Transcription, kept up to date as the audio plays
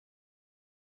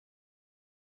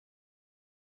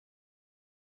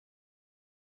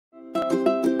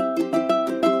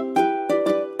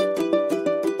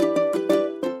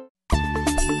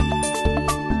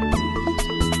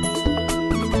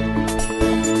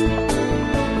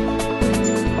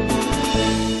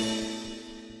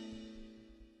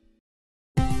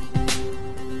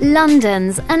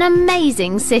London's an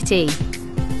amazing city.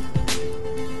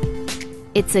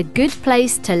 It's a good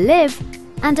place to live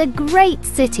and a great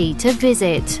city to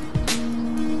visit.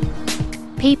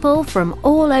 People from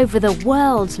all over the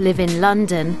world live in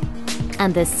London,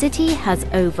 and the city has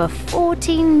over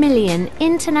 14 million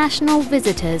international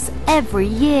visitors every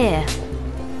year.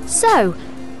 So,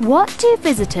 what do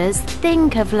visitors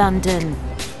think of London?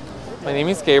 My name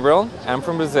is Gabriel. I'm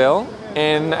from Brazil,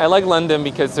 and I like London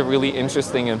because it's a really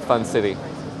interesting and fun city.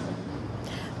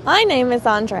 My name is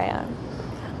Andrea.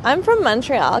 I'm from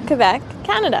Montreal, Quebec,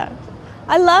 Canada.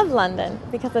 I love London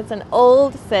because it's an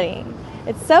old city.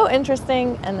 It's so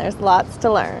interesting and there's lots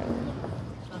to learn.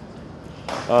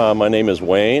 My name is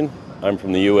Wayne. I'm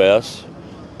from the U.S.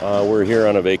 We're here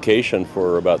on a vacation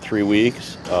for about 3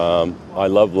 weeks. I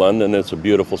love London. It's a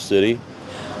beautiful city.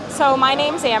 So my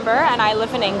name's Amber and I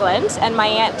live in England, and my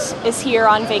aunt is here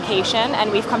on vacation and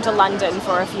we've come to London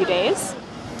for a few days.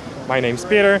 My name's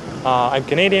Peter. I'm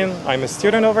Canadian. I'm a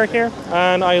student over here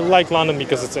and I like London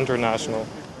because it's international.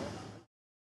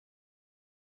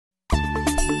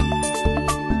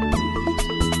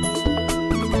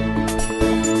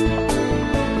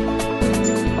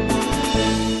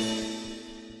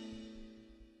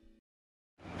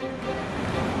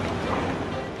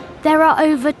 There are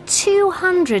over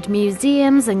 200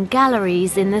 museums and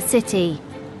galleries in the city,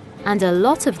 and a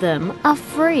lot of them are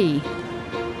free.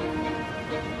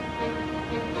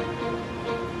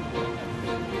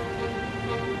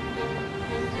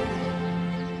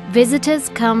 Visitors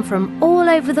come from all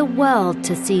over the world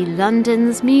to see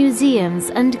London's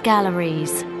museums and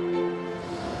galleries.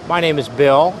 My name is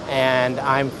Bill, and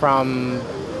I'm from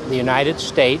the United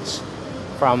States,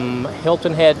 from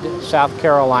Hilton Head, South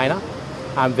Carolina.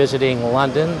 I'm visiting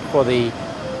London for the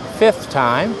 5th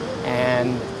time,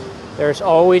 and there's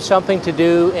always something to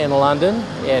do in London.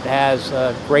 It has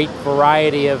a great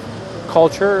variety of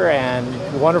culture and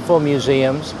wonderful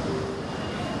museums.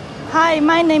 Hi,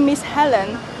 my name is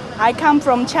Helen. I come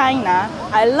from China.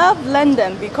 I love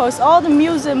London because all the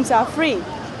museums are free.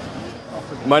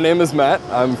 My name is Matt.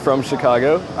 I'm from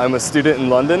Chicago. I'm a student in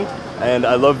London, and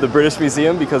I love the British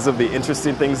Museum because of the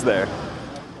interesting things there.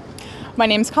 My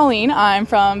name's Colleen. I'm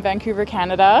from Vancouver,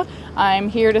 Canada. I'm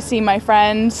here to see my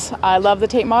friends. I love the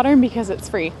Tate Modern because it's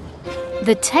free.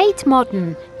 The Tate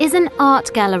Modern is an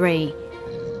art gallery.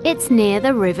 It's near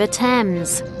the River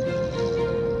Thames.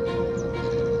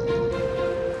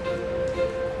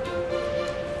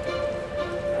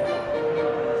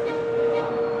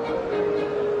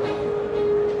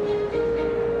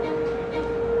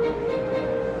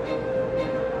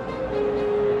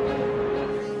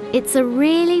 It's a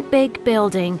really big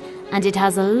building, and it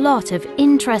has a lot of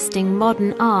interesting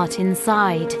modern art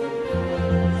inside.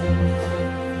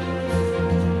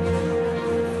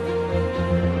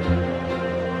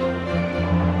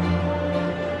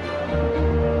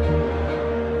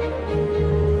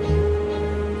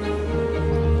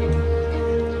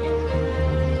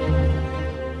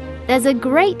 There's a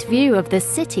great view of the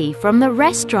city from the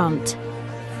restaurant.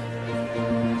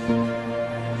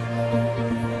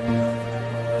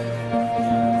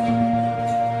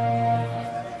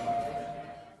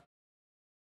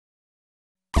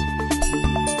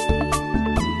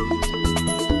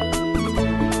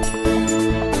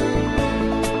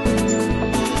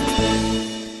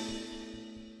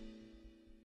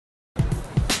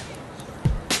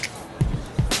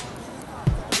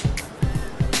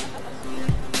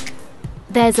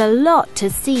 There's a lot to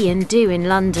see and do in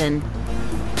London.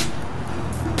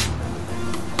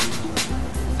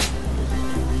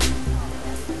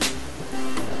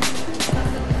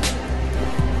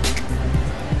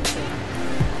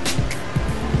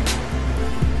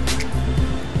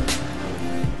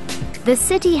 The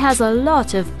city has a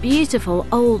lot of beautiful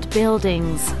old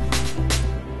buildings.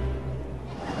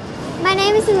 My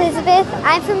name is Elizabeth.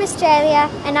 I'm from Australia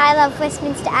and I love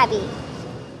Westminster Abbey.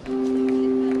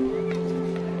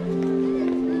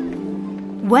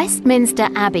 Westminster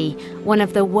Abbey, one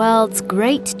of the world's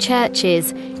great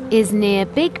churches, is near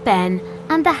Big Ben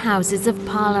and the Houses of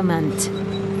Parliament.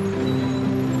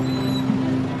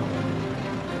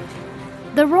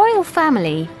 The royal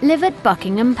family live at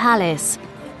Buckingham Palace.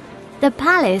 The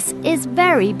palace is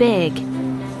very big.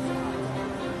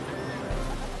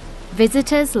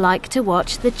 Visitors like to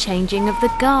watch the changing of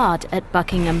the guard at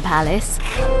Buckingham Palace.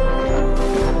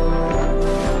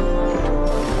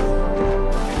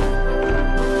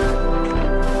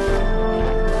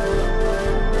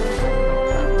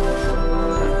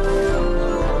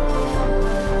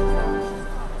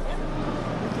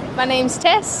 My name's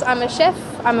Tess, I'm a chef,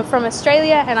 I'm from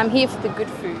Australia and I'm here for the good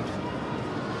food.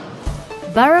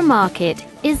 Borough Market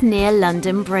is near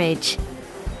London Bridge.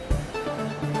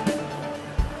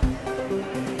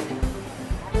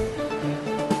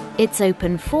 It's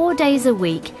open 4 days a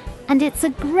week and it's a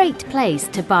great place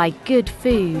to buy good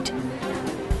food.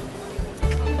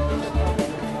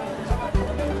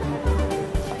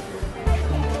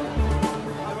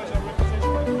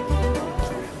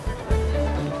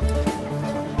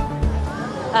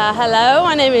 Hello,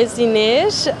 my name is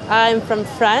Inês. I'm from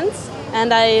France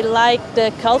and I like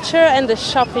the culture and the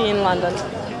shopping in London.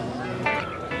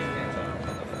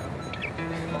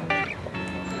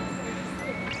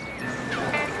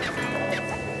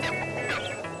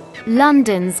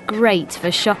 London's great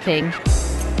for shopping.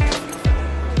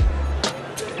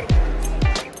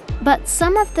 But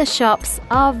some of the shops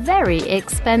are very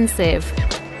expensive.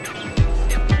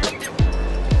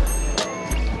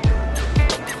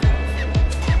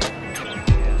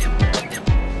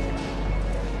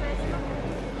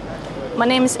 My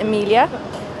name is Emilia.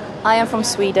 I am from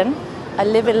Sweden. I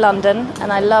live in London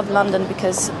and I love London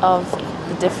because of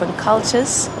the different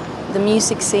cultures, the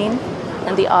music scene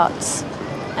and the arts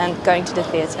and going to the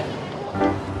theatre.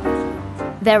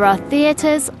 There are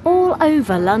theatres all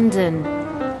over London.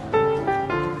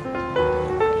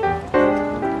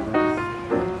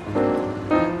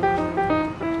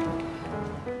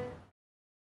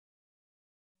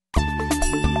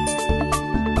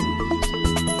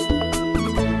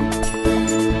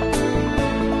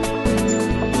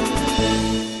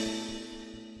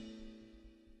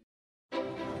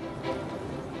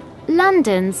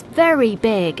 London's very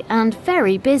big and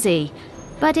very busy,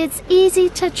 but it's easy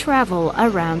to travel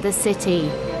around the city.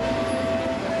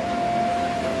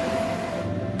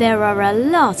 There are a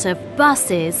lot of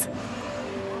buses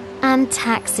and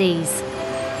taxis.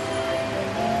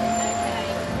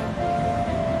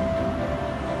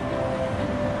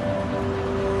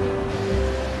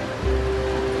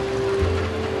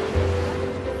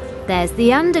 There's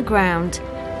the Underground.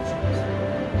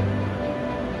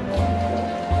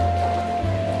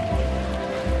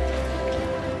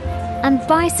 And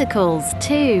bicycles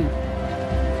too.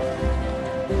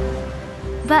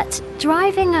 But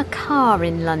driving a car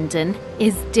in London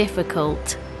is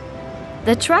difficult.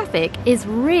 The traffic is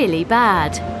really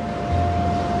bad.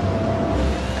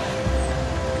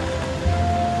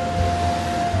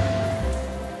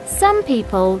 Some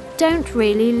people don't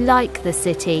really like the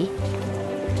city.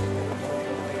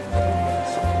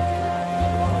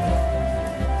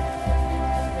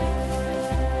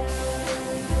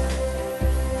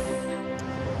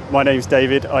 My name's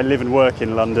David. I live and work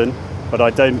in London, but I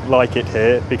don't like it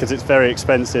here because it's very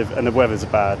expensive and the weather's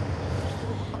bad.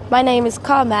 My name is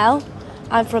Carmel.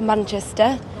 I'm from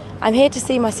Manchester. I'm here to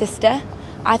see my sister.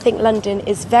 I think London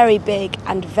is very big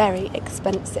and very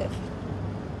expensive.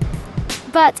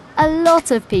 But a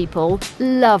lot of people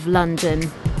love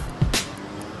London.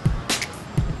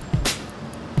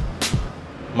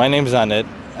 My name's Annette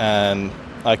and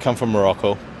I come from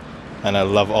Morocco and I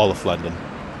love all of London.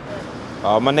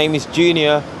 My name is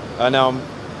Junior and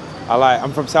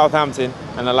I'm from Southampton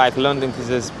and I like London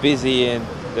because it's busy and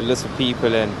there's lots of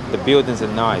people and the buildings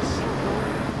are nice.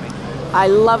 I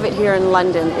love it here in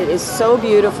London. It is so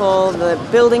beautiful. The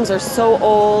buildings are so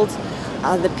old.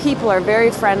 The people are very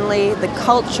friendly. The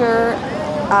culture,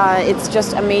 it's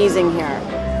just amazing here.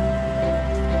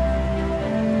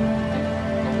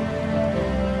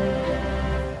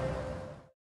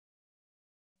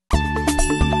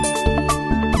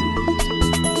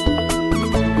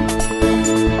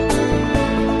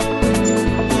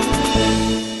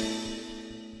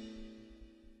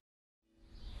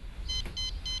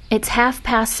 It's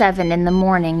 7:30 in the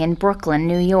morning in Brooklyn,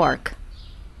 New York.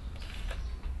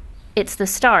 It's the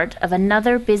start of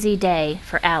another busy day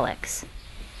for Alex.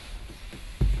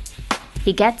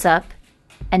 He gets up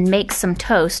and makes some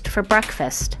toast for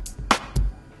breakfast.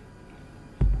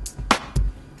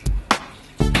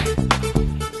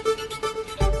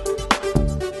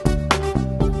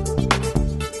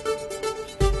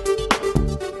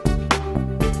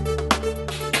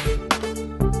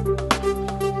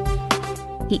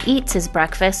 He eats his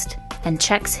breakfast and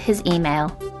checks his email.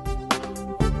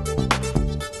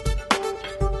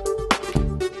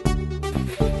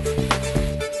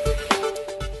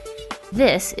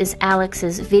 This is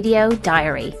Alex's video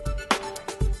diary.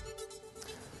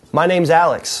 My name's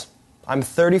Alex. I'm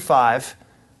 35.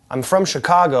 I'm from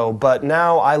Chicago, but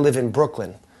now I live in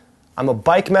Brooklyn. I'm a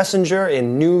bike messenger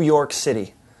in New York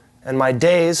City, and my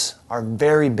days are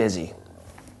very busy.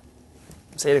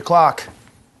 It's 8 o'clock.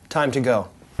 Time to go.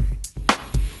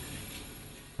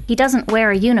 He doesn't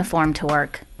wear a uniform to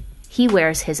work. He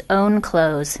wears his own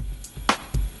clothes.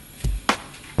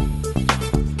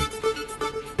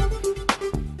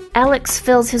 Alex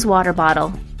fills his water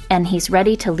bottle, and he's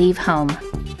ready to leave home.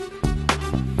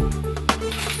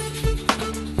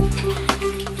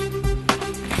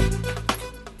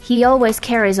 He always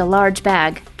carries a large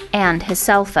bag and his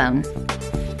cell phone.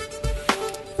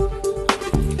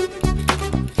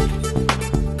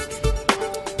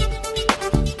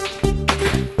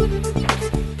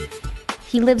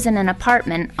 He lives in an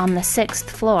apartment on the 6th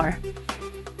floor.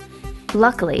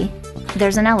 Luckily,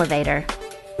 there's an elevator.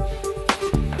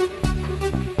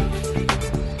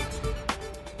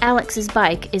 Alex's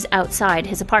bike is outside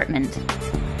his apartment.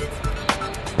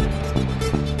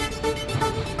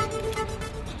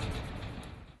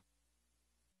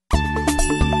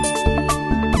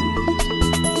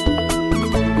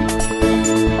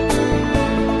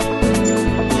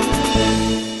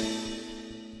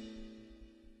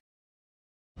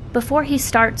 Before he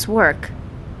starts work,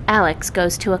 Alex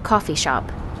goes to a coffee shop.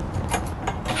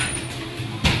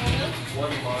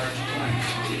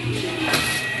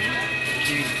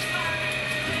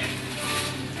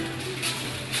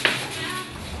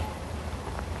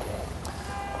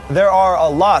 There are a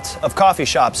lot of coffee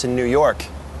shops in New York,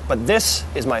 but this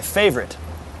is my favorite.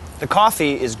 The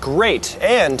coffee is great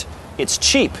and it's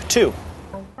cheap too.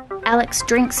 Alex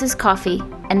drinks his coffee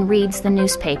and reads the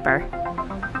newspaper.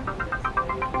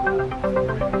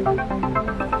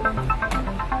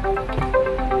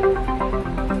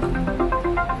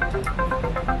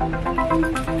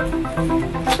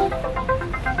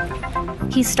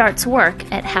 He starts work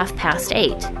at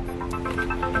 8:30.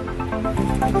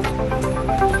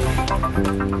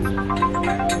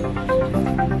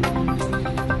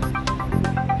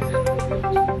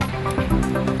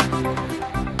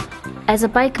 As a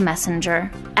bike messenger,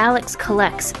 Alex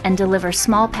collects and delivers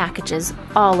small packages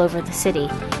all over the city.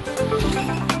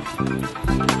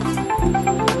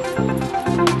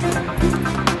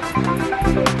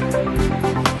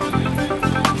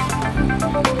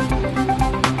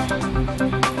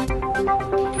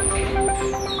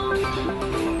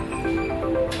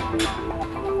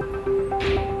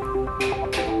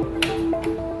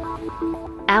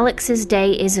 Alex's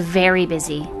day is very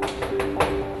busy.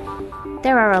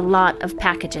 There are a lot of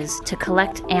packages to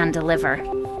collect and deliver.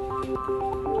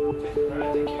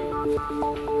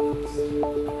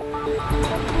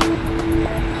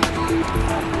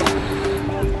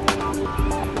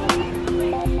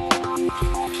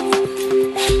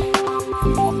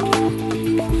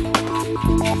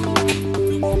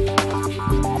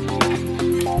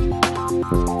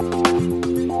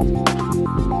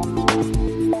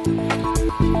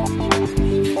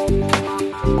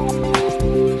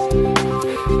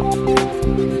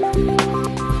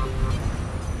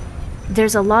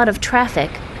 There's a lot of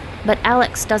traffic, but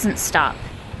Alex doesn't stop.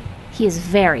 He is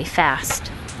very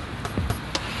fast.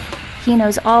 He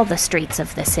knows all the streets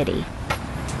of the city.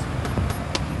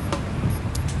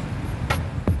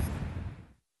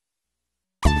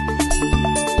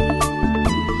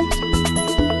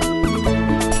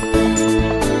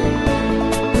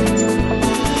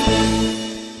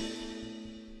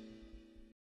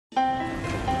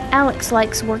 Alex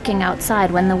likes working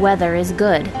outside when the weather is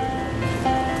good.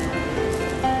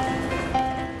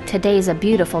 Today's a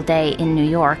beautiful day in New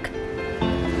York.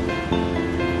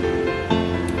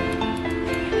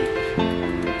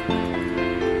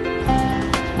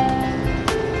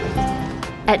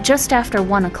 At just after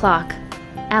 1 o'clock,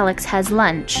 Alex has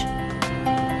lunch.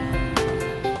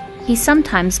 He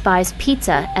sometimes buys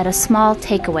pizza at a small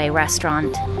takeaway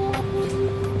restaurant.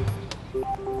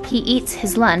 He eats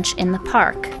his lunch in the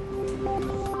park.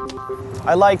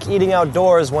 I like eating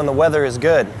outdoors when the weather is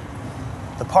good.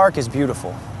 The park is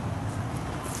beautiful.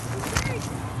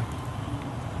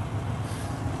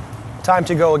 Time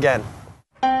to go again.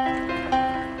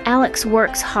 Alex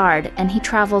works hard and he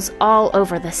travels all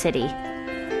over the city.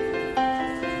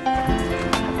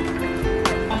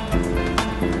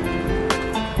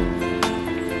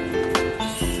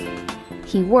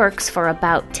 He works for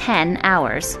about 10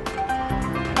 hours.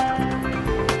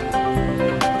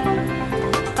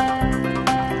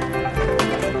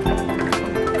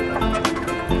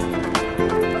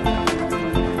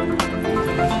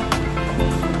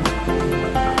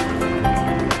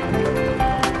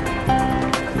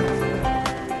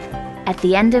 At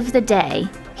the end of the day,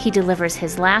 he delivers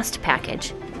his last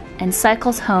package and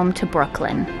cycles home to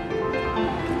Brooklyn.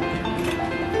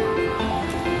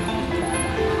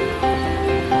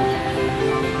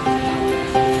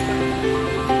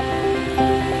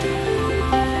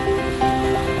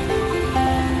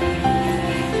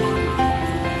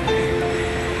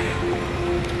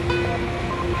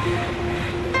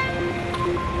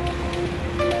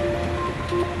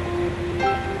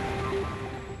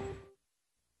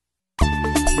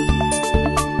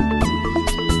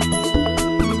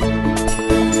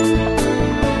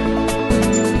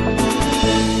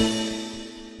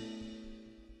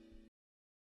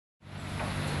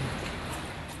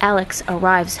 Alex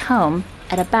arrives home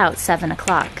at about 7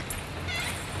 o'clock.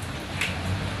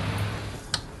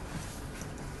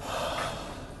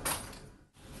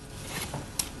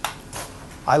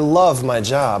 I love my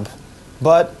job,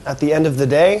 but at the end of the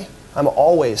day, I'm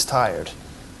always tired.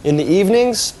 In the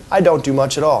evenings, I don't do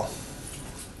much at all.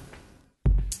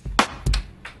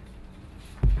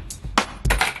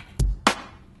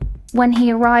 When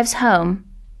he arrives home,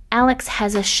 Alex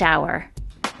has a shower.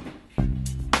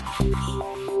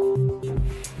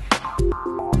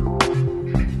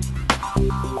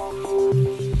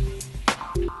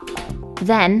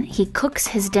 Then he cooks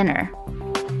his dinner.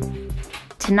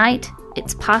 Tonight,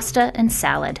 it's pasta and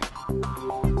salad.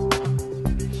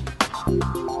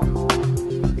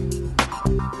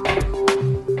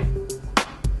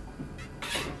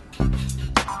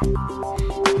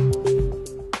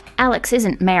 Alex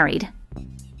isn't married.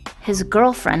 His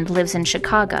girlfriend lives in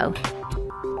Chicago.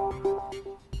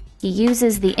 He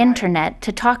uses the internet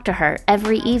to talk to her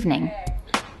every evening.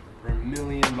 For $1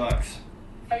 million. Are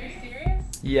you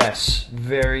serious? Yes,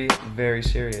 very, very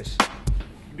serious.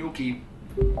 Dookie.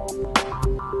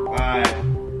 Bye.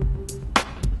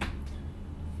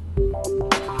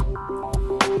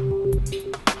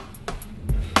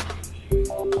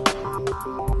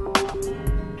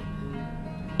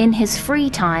 In his free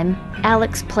time,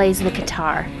 Alex plays the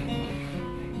guitar.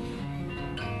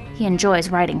 He enjoys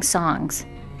writing songs.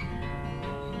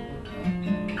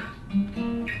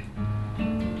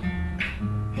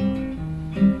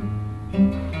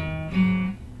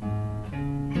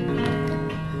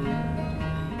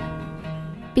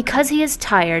 Because he is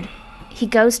tired, he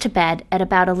goes to bed at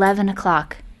about 11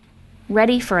 o'clock,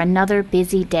 ready for another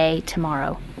busy day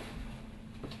tomorrow.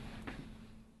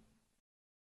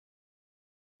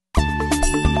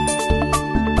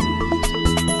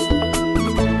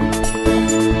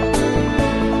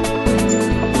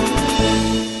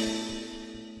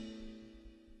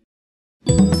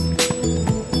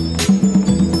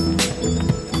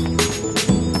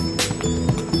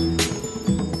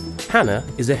 Hannah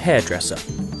is a hairdresser.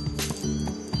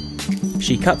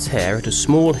 She cuts hair at a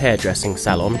small hairdressing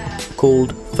salon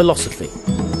called Philosophy.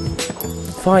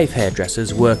 5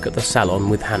 hairdressers work at the salon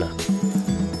with Hannah.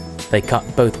 They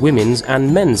cut both women's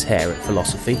and men's hair at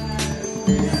Philosophy.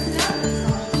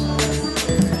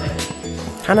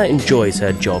 Hannah enjoys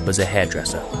her job as a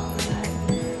hairdresser.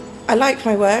 I like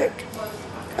my work.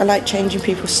 I like changing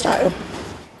people's style.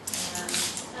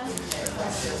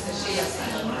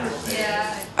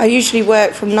 I usually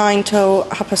work from 9 till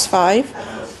 5:30.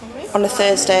 On a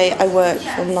Thursday, I work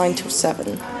from 9 till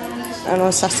 7. And on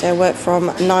a Saturday, I work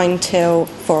from 9 till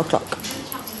 4 o'clock.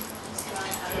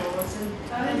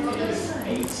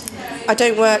 I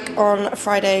don't work on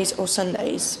Fridays or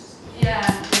Sundays.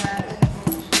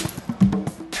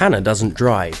 Hannah doesn't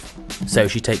drive, so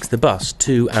she takes the bus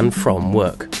to and from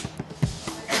work.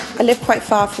 I live quite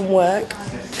far from work.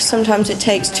 Sometimes it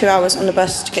takes 2 hours on the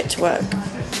bus to get to work.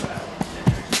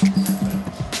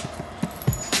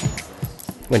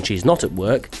 When she's not at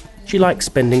work, she likes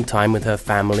spending time with her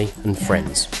family and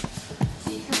friends.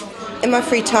 In my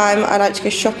free time, I like to go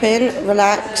shopping,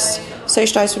 relax,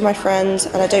 socialise with my friends,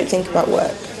 and I don't think about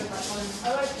work.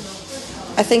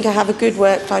 I think I have a good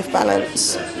work-life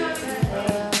balance.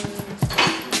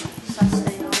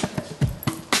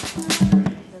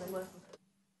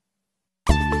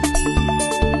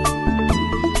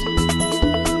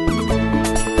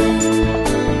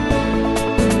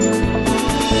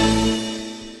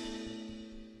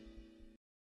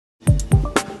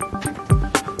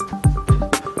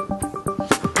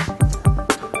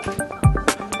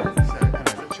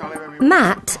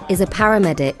 Matt is a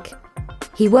paramedic.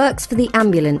 He works for the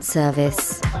ambulance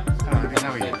service.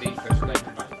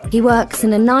 He works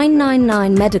in a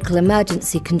 999 medical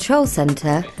emergency control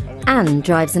centre and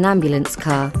drives an ambulance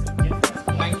car.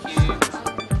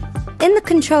 In the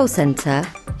control centre,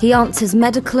 he answers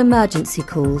medical emergency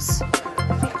calls.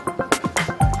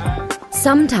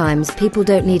 Sometimes people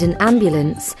don't need an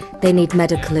ambulance, they need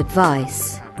medical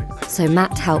advice. So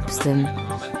Matt helps them.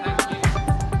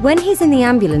 When he's in the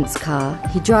ambulance car,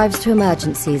 he drives to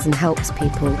emergencies and helps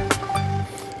people.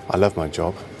 I love my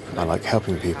job. I like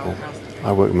helping people.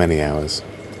 I work many hours.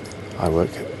 I work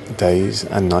days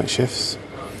and night shifts.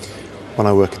 When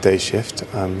I work a day shift,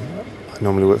 I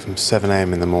normally work from 7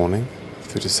 a.m. in the morning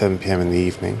through to 7 p.m. in the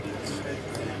evening.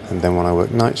 And then when I work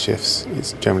night shifts,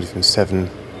 it's generally from 7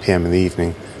 p.m. in the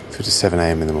evening through to 7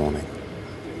 a.m. in the morning.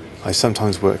 I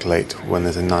sometimes work late when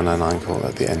there's a 999 call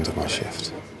at the end of my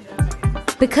shift.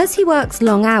 Because he works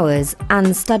long hours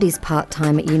and studies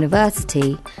part-time at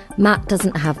university, Matt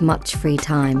doesn't have much free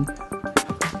time.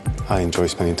 I enjoy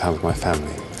spending time with my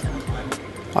family.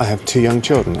 I have 2 young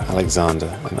children, Alexander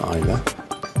and Isla,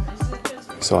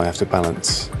 so I have to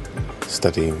balance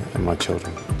studying and my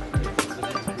children.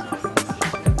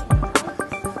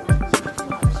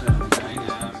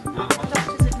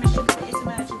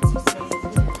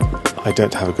 I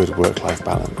don't have a good work-life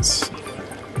balance.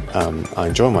 I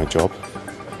enjoy my job,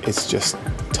 it's just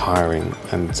tiring,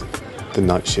 and the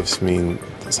night shifts mean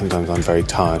that sometimes I'm very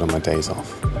tired on my days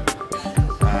off.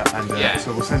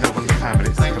 So we'll send out one of the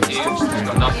paramedics to come and stitch the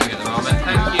wound. Nothing at the moment.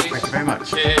 Thank you. Thank you very much.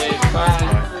 Cheers.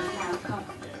 Bye.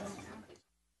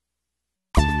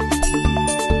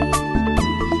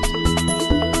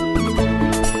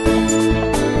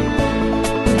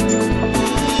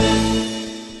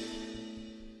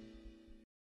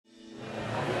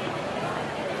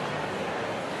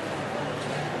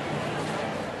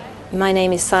 My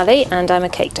name is Sally and I'm a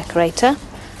cake decorator.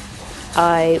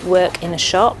 I work in a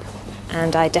shop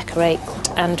and I decorate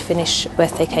and finish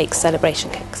birthday cakes,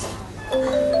 celebration cakes.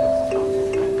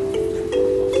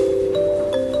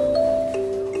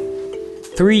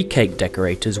 Three cake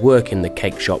decorators work in the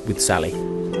cake shop with Sally.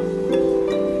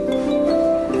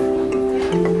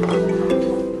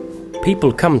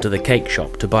 People come to the cake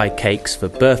shop to buy cakes for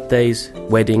birthdays,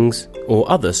 weddings,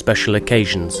 or other special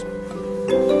occasions.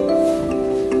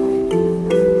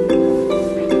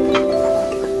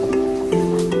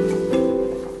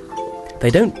 They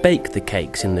don't bake the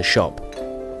cakes in the shop,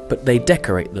 but they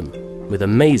decorate them with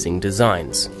amazing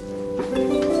designs.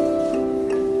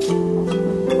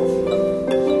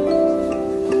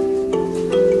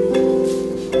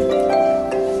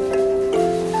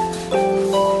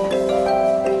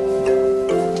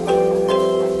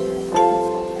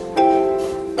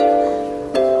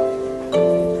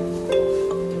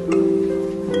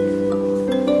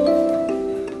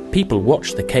 People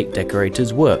watch the cake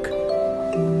decorators work.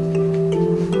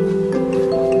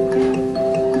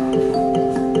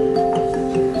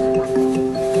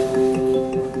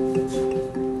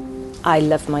 I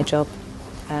love my job.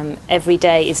 Every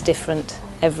day is different.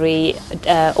 Every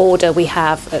order we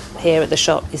have here at the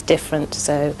shop is different,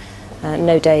 so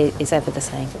no day is ever the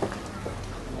same.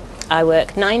 I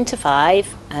work 9 to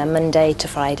 5, Monday to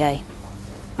Friday.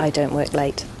 I don't work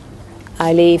late.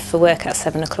 I leave for work at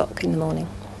 7 o'clock in the morning,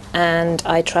 and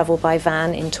I travel by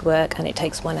van into work, and it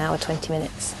takes 1 hour 20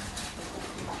 minutes.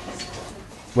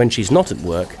 When she's not at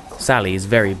work, Sally is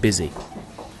very busy.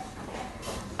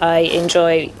 I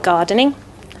enjoy gardening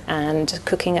and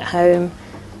cooking at home,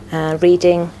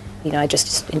 reading. I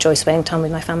just enjoy spending time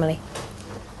with my family.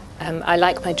 I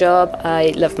like my job,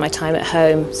 I love my time at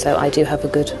home, so I do have a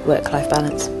good work-life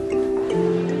balance.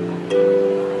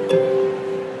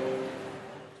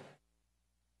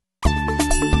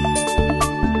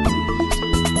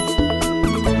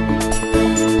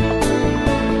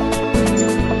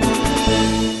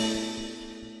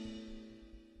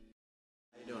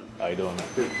 How you doing?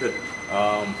 Good.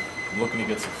 I'm looking to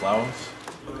get some flowers.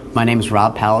 My name is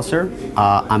Rob Palliser.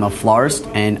 I'm a florist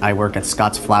and I work at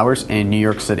Scott's Flowers in New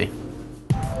York City.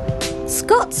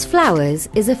 Scott's Flowers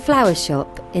is a flower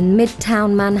shop in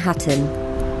Midtown Manhattan.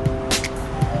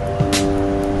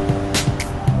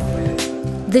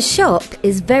 The shop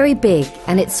is very big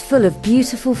and it's full of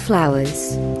beautiful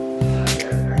flowers.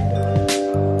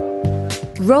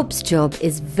 Rob's job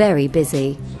is very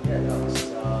busy.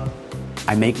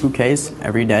 I make bouquets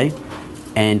every day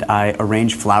and I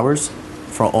arrange flowers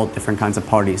for all different kinds of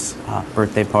parties,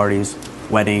 birthday parties,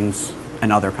 weddings,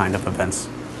 and other kind of events.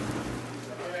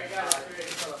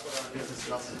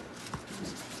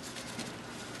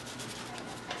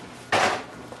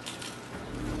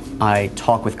 I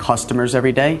talk with customers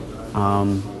every day.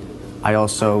 I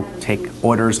also take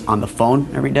orders on the phone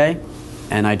every day,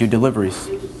 and I do deliveries.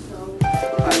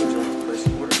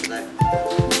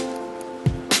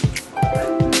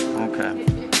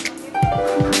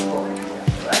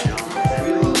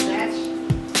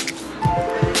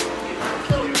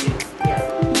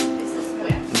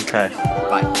 Okay.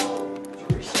 Bye.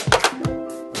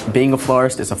 Being a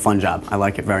florist is a fun job. I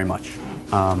like it very much.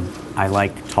 I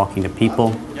like talking to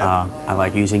people. I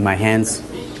like using my hands,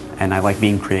 and I like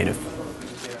being creative.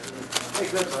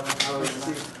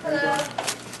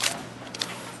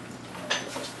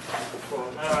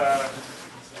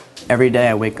 Every day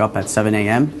I wake up at 7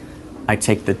 a.m. I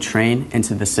take the train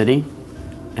into the city,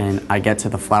 and I get to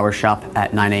the flower shop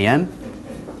at 9 a.m.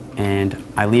 and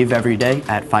I leave every day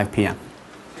at 5 p.m.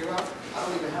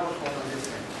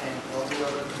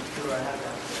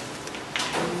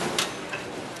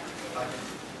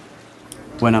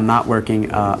 When I'm not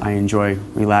working, I enjoy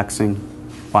relaxing,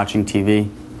 watching TV,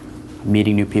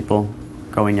 meeting new people,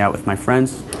 going out with my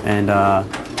friends, and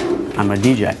I'm a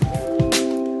DJ.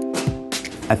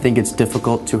 I think it's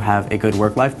difficult to have a good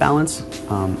work-life balance.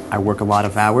 I work a lot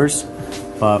of hours,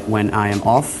 but when I am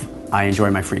off, I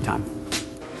enjoy my free time.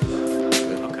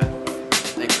 Okay.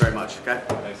 Thanks very much. Okay.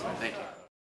 Thank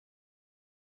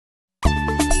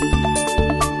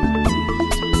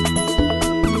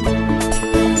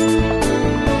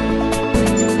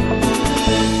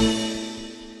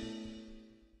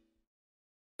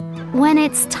you. When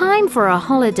it's time for a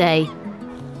holiday,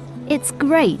 it's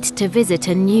great to visit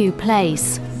a new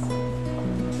place.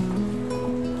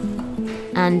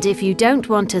 And if you don't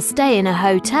want to stay in a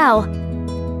hotel,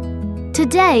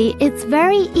 today it's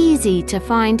very easy to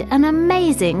find an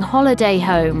amazing holiday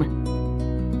home.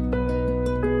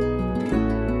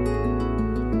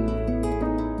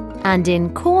 And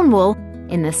in Cornwall,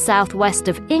 in the southwest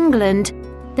of England,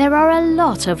 there are a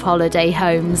lot of holiday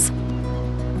homes.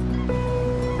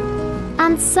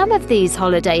 And some of these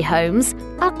holiday homes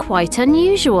are quite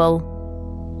unusual.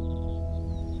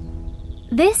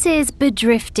 This is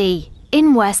Bedrifty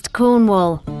in West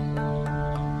Cornwall.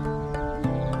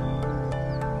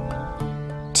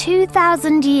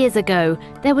 2,000 years ago,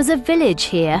 there was a village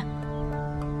here.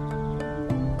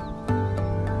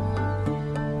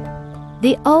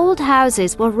 The old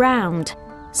houses were round,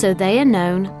 so they are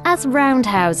known as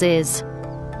roundhouses.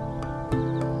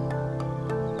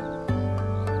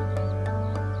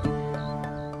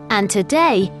 And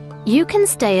today, you can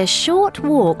stay a short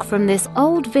walk from this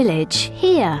old village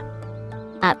here,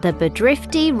 at the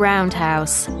Bedrifty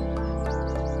Roundhouse.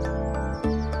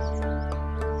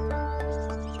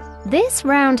 This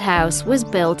roundhouse was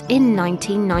built in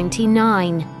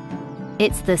 1999.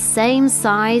 It's the same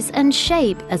size and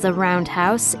shape as a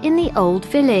roundhouse in the old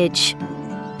village.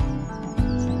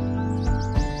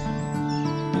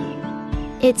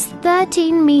 It's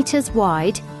 13 meters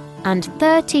wide and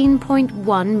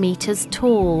 13.1 meters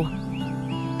tall.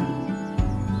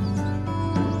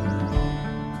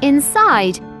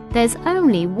 Inside, there's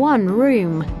only one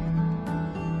room.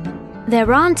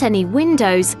 There aren't any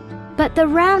windows, but the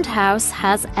roundhouse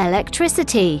has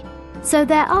electricity, so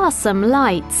there are some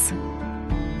lights.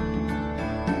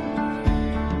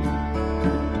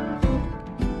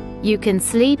 You can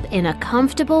sleep in a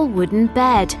comfortable wooden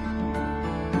bed.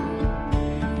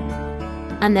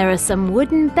 And there are some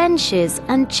wooden benches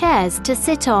and chairs to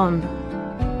sit on.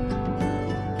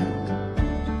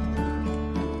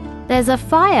 There's a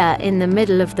fire in the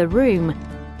middle of the room,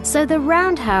 so the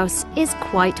roundhouse is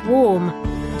quite warm.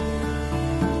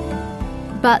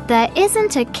 But there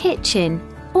isn't a kitchen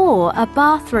or a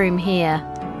bathroom here.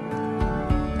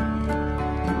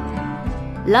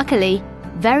 Luckily,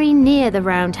 very near the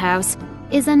roundhouse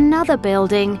is another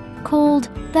building called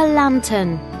the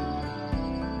Lantern.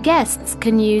 Guests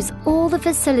can use all the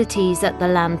facilities at the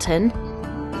Lantern.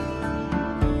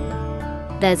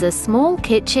 There's a small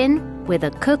kitchen with a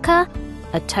cooker,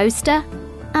 a toaster,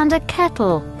 and a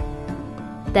kettle.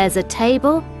 There's a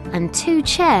table and 2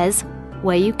 chairs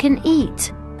where you can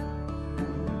eat.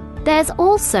 There's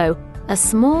also a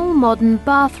small modern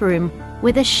bathroom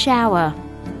with a shower.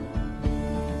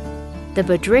 The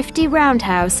Bedrifty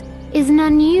Roundhouse is an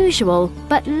unusual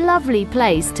but lovely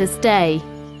place to stay.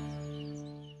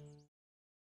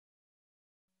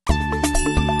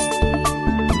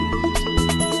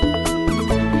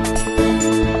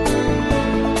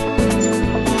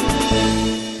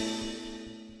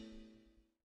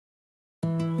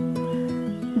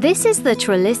 This is the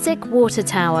Trelisic Water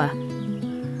Tower,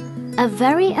 a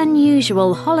very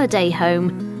unusual holiday home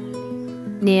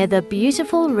near the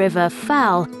beautiful River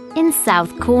Fal in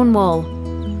South Cornwall.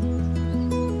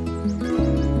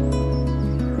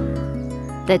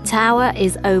 The tower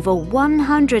is over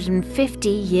 150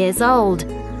 years old,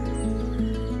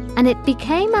 and it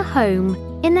became a home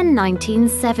in the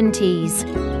 1970s.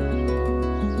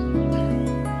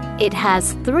 It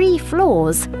has 3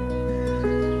 floors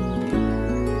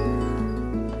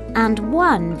and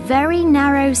 1 very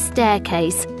narrow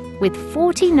staircase with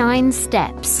 49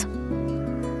 steps.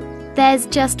 There's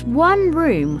just 1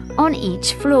 room on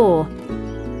each floor.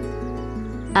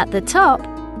 At the top,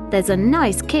 there's a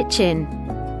nice kitchen.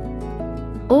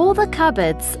 All the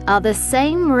cupboards are the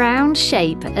same round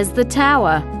shape as the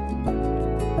tower.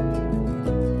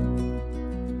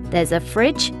 There's a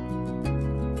fridge,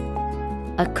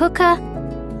 a cooker,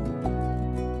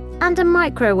 and a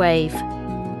microwave.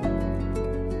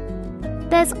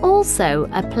 There's also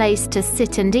a place to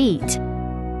sit and eat.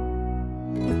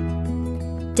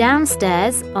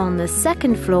 Downstairs, on the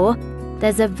 2nd floor,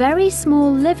 there's a very small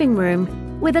living room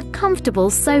with a comfortable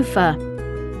sofa.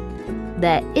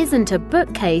 There isn't a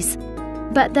bookcase,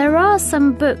 but there are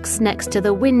some books next to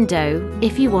the window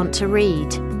if you want to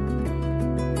read.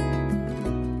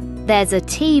 There's a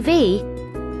TV,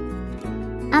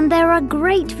 and there are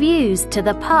great views to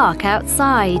the park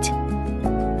outside.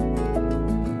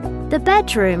 The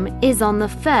bedroom is on the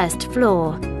first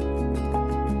floor.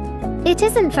 It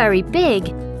isn't very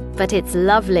big, but it's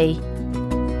lovely.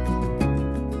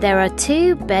 There are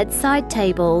 2 bedside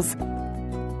tables,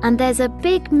 and there's a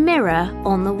big mirror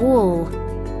on the wall.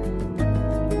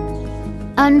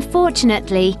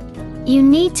 Unfortunately, you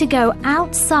need to go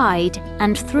outside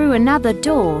and through another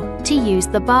door to use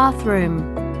the bathroom.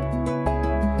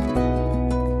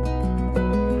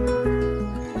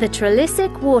 The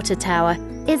Trelisic Water Tower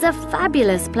is a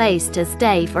fabulous place to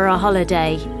stay for a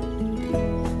holiday.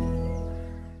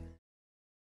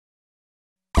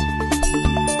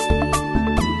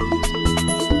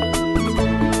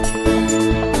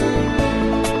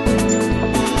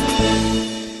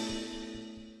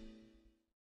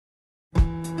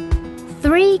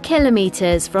 Three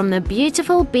kilometres from the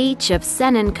beautiful beach of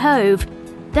Sennen Cove,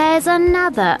 there's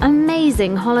another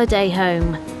amazing holiday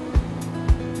home.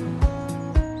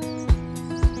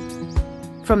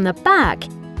 From the back,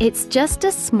 it's just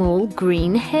a small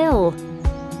green hill.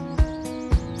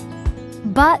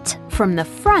 But from the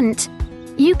front,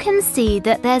 you can see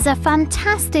that there's a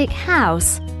fantastic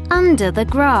house under the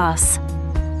grass.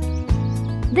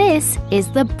 This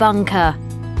is the bunker.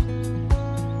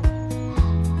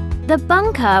 The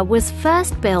bunker was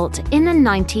first built in the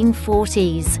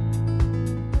 1940s.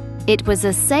 It was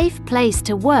a safe place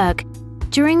to work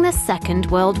during the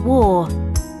Second World War.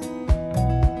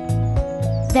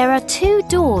 There are 2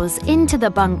 doors into the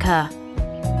bunker.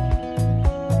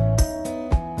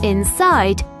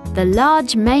 Inside, the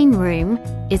large main room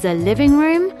is a living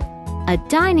room, a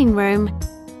dining room,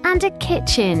 and a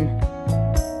kitchen.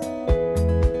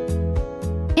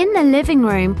 In the living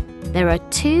room, there are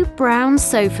 2 brown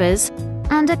sofas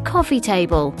and a coffee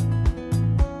table.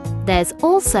 There's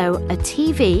also a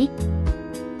TV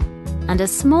and a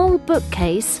small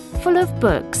bookcase full of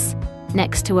books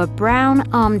next to a brown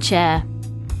armchair.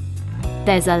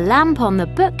 There's a lamp on the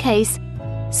bookcase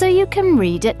so you can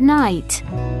read at night.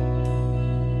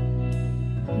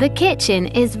 The kitchen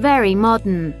is very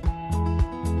modern.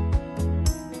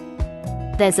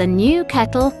 There's a new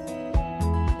kettle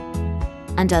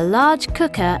and a large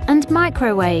cooker and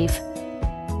microwave.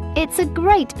 It's a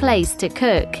great place to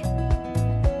cook.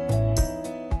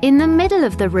 In the middle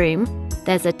of the room,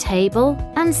 there's a table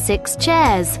and 6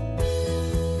 chairs.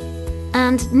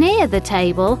 And near the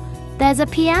table, there's a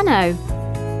piano.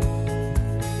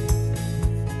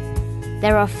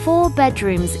 There are 4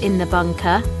 bedrooms in the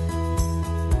bunker.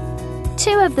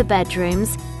 2 of the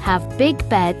bedrooms have big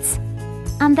beds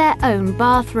and their own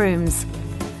bathrooms,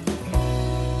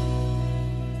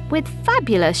 with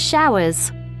fabulous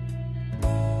showers.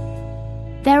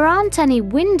 There aren't any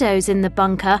windows in the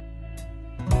bunker,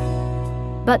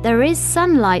 but there is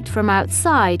sunlight from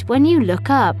outside when you look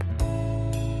up.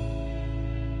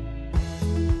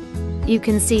 You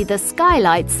can see the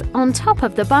skylights on top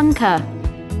of the bunker.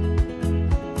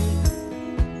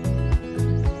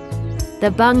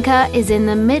 The bunker is in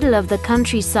the middle of the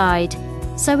countryside,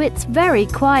 so it's very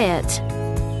quiet.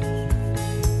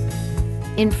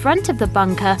 In front of the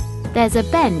bunker, there's a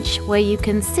bench where you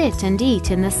can sit and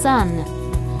eat in the sun.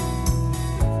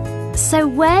 So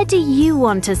where do you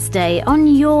want to stay on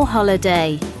your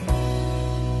holiday?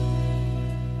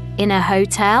 In a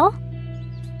hotel?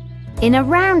 In a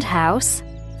roundhouse?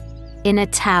 In a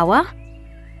tower?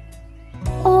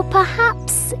 Or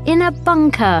perhaps in a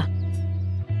bunker?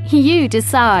 You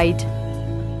decide.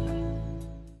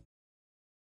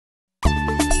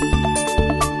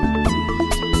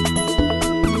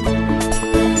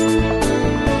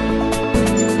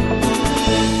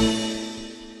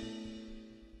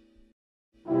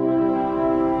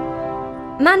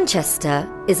 Manchester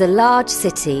is a large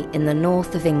city in the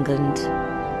north of England.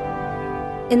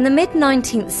 In the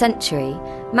mid-19th century,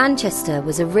 Manchester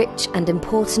was a rich and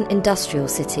important industrial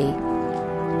city.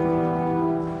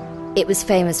 It was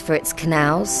famous for its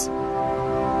canals,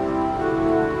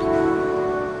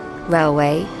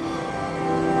 railway,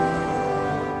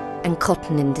 and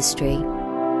cotton industry.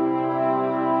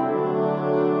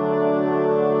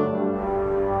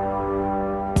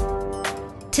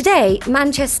 Today,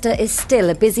 Manchester is still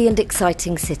a busy and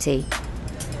exciting city,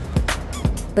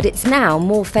 but it's now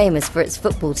more famous for its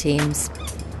football teams.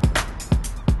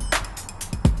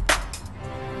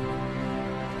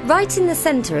 Right in the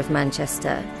centre of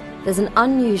Manchester, there's an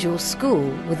unusual school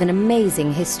with an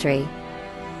amazing history.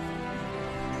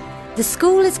 The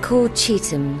school is called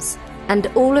Chetham's, and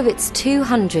all of its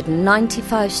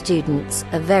 295 students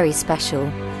are very special.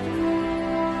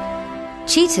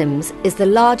 Chetham's is the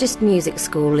largest music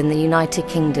school in the United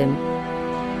Kingdom.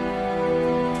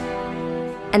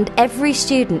 And every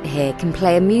student here can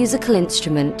play a musical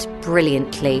instrument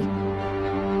brilliantly.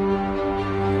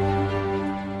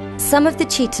 Some of the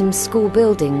Chetham's school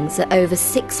buildings are over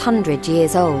 600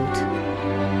 years old.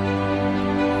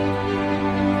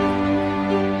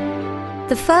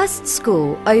 The first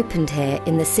school opened here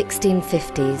in the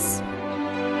 1650s.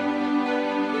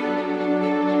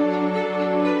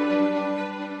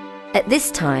 At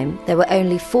this time, there were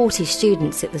only 40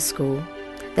 students at the school.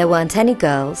 There weren't any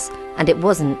girls, and it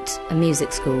wasn't a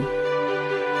music school.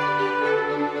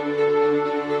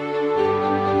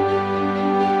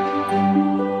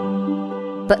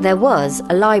 But there was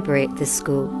a library at this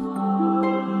school.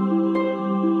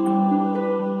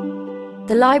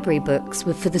 The library books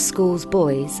were for the school's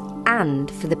boys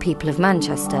and for the people of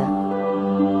Manchester.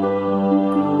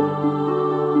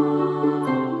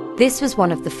 This was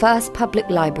one of the first public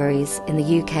libraries in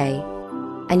the UK,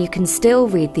 and you can still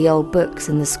read the old books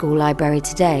in the school library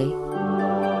today.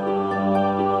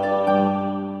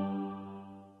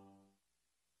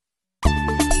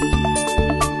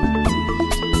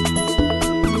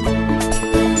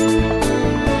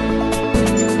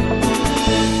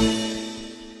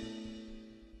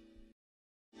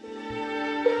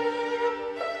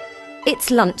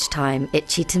 It's lunchtime at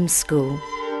Chetham's school.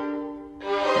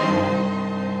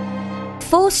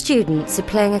 4 students are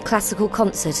playing a classical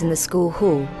concert in the school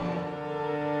hall.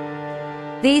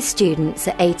 These students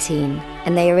are 18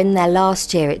 and they are in their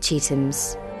last year at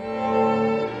Chetham's.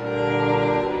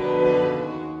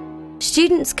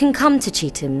 Students can come to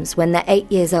Chetham's when they're 8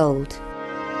 years old.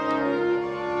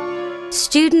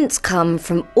 Students come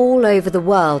from all over the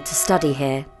world to study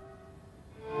here.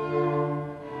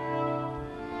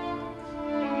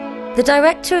 The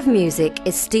director of music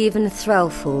is Stephen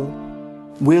Threlfall.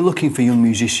 We're looking for young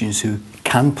musicians who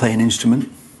can play an instrument,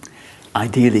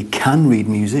 ideally can read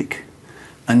music,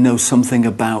 and know something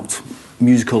about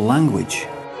musical language.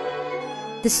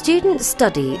 The students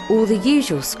study all the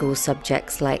usual school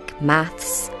subjects like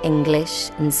maths, English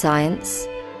and science,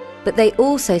 but they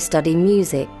also study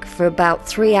music for about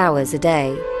 3 hours a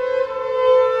day.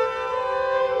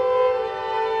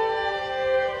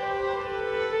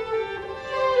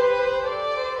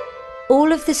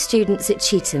 All of the students at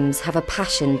Chetham's have a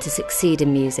passion to succeed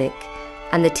in music,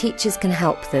 and the teachers can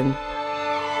help them.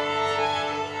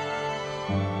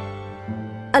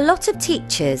 A lot of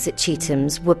teachers at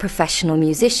Chetham's were professional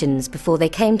musicians before they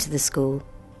came to the school.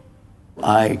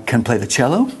 I can play the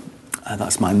cello,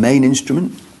 that's my main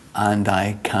instrument, and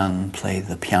I can play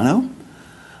the piano.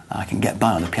 I can get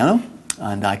by on the piano,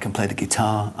 and I can play the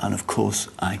guitar, and of course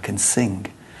I can sing.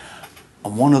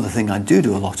 And one other thing I do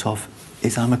a lot of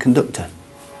is I'm a conductor.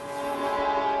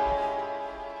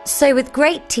 So with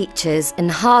great teachers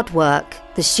and hard work,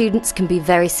 the students can be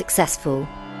very successful.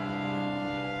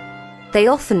 They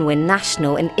often win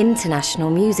national and international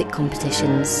music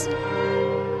competitions.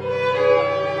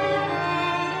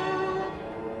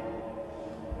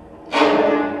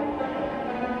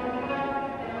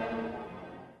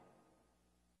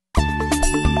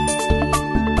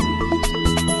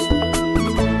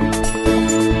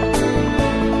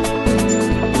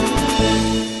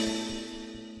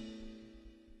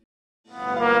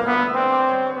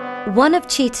 One of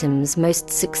Chetham's most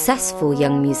successful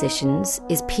young musicians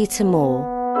is Peter Moore.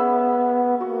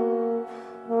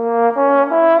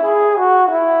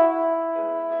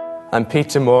 I'm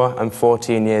Peter Moore, I'm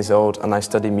 14 years old and I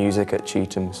study music at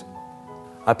Chetham's.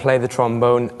 I play the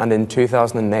trombone and in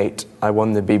 2008 I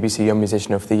won the BBC Young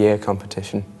Musician of the Year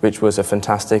competition, which was a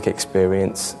fantastic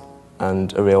experience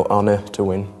and a real honour to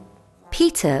win.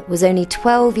 Peter was only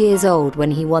 12 years old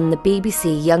when he won the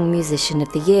BBC Young Musician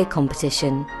of the Year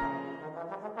competition.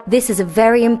 This is a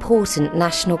very important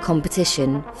national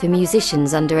competition for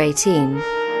musicians under 18.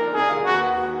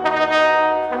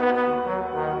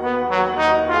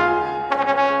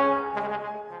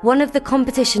 One of the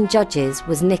competition judges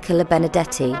was Nicola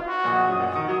Benedetti.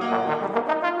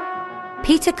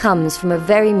 Peter comes from a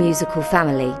very musical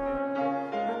family.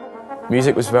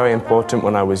 Music was very important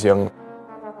when I was young.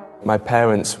 My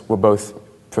parents were both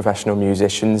professional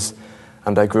musicians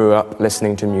and I grew up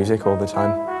listening to music all the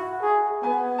time.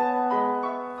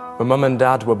 My mum and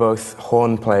dad were both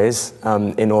horn players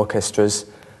in orchestras,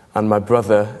 and my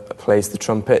brother plays the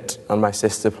trumpet and my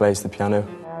sister plays the piano.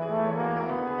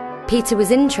 Peter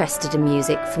was interested in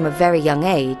music from a very young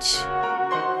age.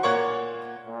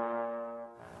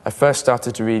 I first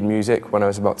started to read music when I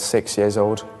was about 6 years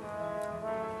old.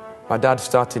 My dad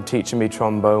started teaching me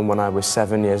trombone when I was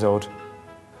 7 years old,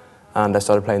 and I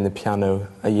started playing the piano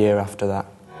a year after that.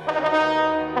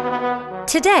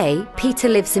 Today, Peter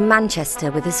lives in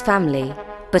Manchester with his family,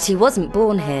 but he wasn't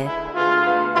born here.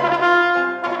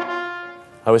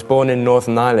 I was born in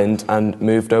Northern Ireland and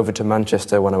moved over to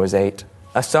Manchester when I was 8.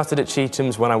 I started at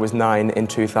Chetham's when I was 9 in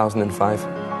 2005.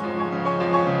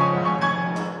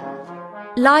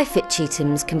 Life at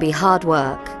Chetham's can be hard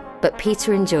work, but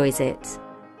Peter enjoys it.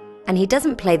 And he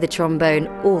doesn't play the trombone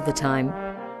all the time.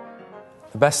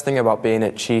 The best thing about being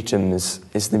at Chetham's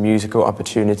is the musical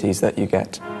opportunities that you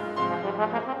get.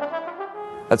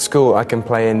 At school, I can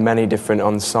play in many different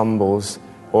ensembles,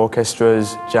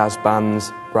 orchestras, jazz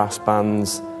bands, brass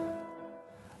bands.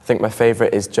 I think my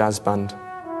favourite is jazz band.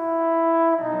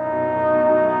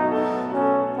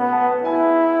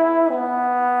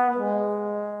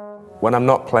 When I'm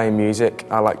not playing music,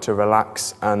 I like to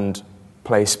relax and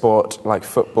play sport like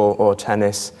football or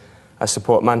tennis. I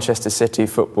support Manchester City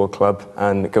Football Club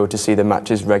and go to see the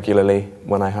matches regularly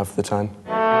when I have the time.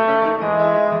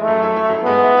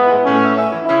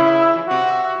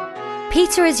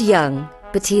 Peter is young,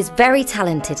 but he is very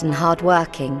talented and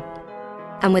hard-working.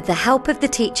 And with the help of the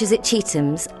teachers at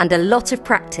Chetham's and a lot of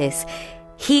practice,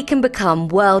 he can become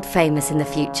world famous in the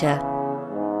future.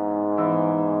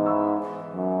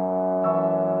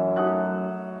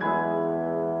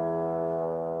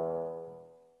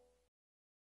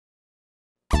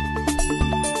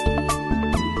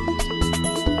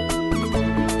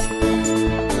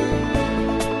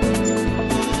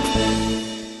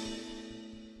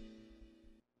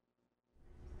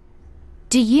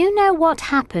 Do you know what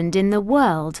happened in the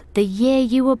world the year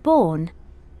you were born?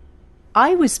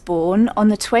 I was born on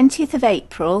the 20th of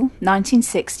April,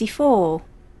 1964.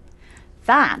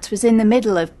 That was in the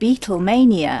middle of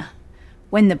Beatlemania,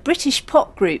 when the British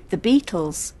pop group The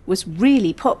Beatles was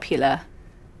really popular.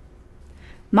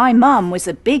 My mum was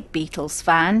a big Beatles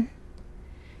fan.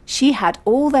 She had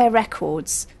all their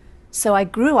records, so I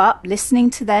grew up listening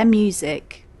to their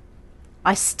music.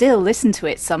 I still listen to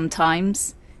it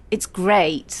sometimes. It's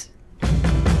great.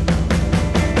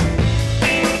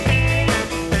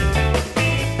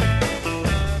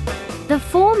 The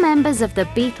 4 members of the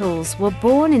Beatles were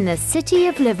born in the city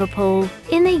of Liverpool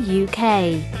in the UK.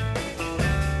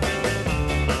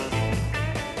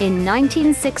 In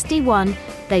 1961,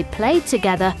 they played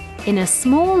together in a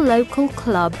small local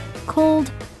club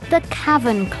called the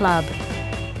Cavern Club.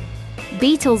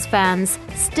 Beatles fans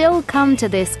still come to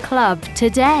this club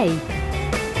today.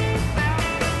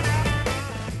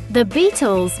 The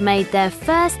Beatles made their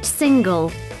first single,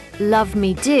 Love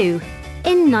Me Do,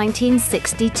 in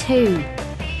 1962.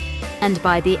 And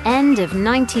by the end of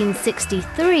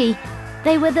 1963,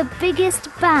 they were the biggest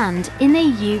band in the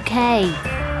UK.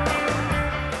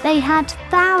 They had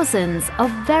thousands of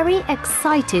very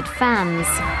excited fans.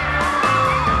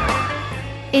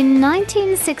 In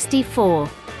 1964,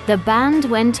 the band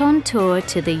went on tour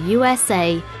to the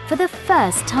USA for the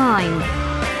first time.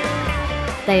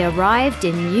 They arrived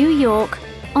in New York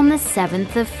on the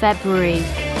 7th of February.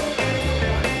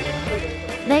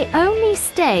 They only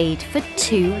stayed for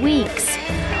 2 weeks,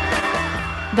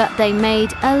 but they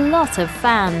made a lot of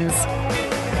fans.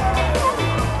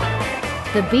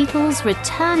 The Beatles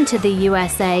returned to the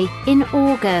USA in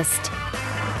August,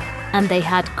 and they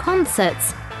had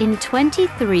concerts in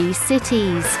 23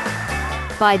 cities.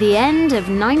 By the end of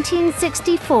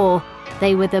 1964,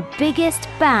 they were the biggest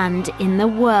band in the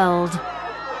world.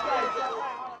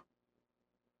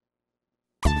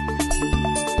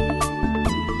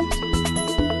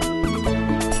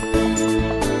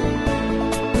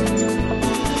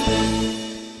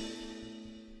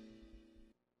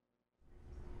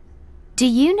 Do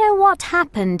you know what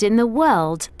happened in the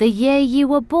world the year you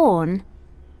were born?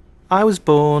 I was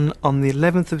born on the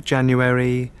 11th of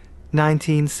January,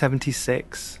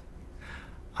 1976.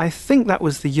 I think that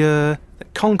was the year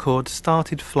that Concorde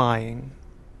started flying.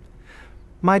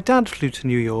 My dad flew to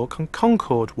New York on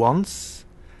Concorde once,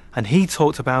 and he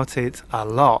talked about it a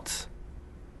lot.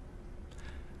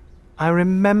 I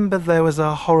remember there was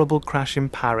a horrible crash in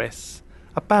Paris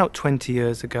about 20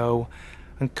 years ago,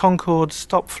 and Concorde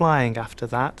stopped flying after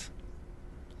that.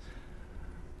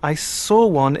 I saw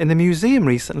one in a museum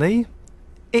recently.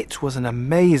 It was an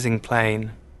amazing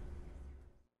plane.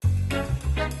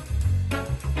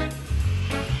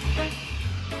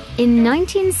 In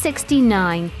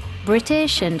 1969,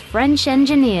 British and French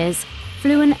engineers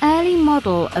flew an early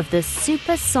model of the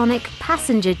supersonic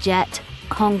passenger jet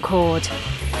Concorde.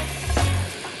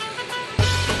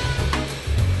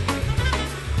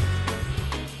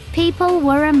 People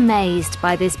were amazed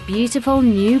by this beautiful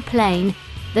new plane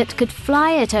that could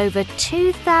fly at over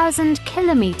 2,000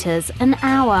 kilometers an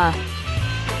hour.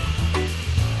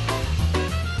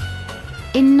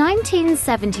 In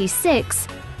 1976,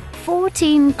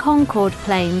 14 Concorde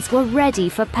planes were ready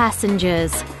for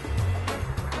passengers.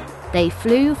 They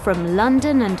flew from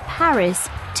London and Paris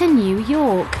to New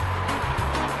York.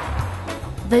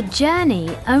 The journey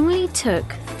only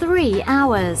took 3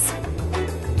 hours.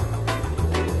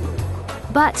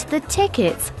 But the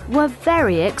tickets were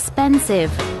very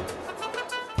expensive.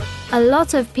 A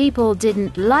lot of people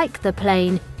didn't like the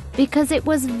plane because it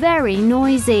was very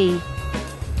noisy.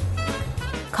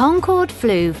 Concorde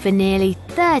flew for nearly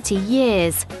 30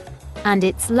 years, and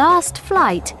its last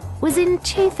flight was in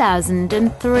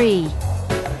 2003.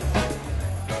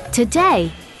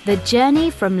 Today, the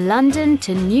journey from London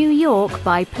to New York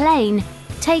by plane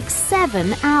takes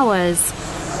 7 hours.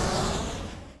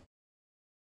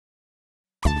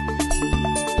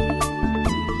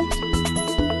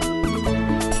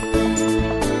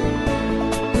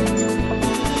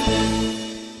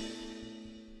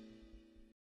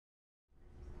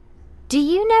 Do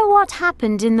you know what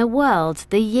happened in the world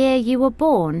the year you were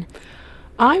born?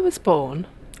 I was born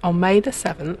on May the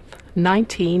 7th,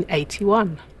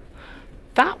 1981.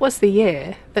 That was the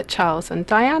year that Charles and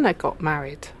Diana got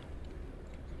married.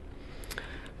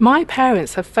 My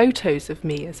parents have photos of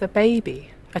me as a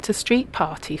baby at a street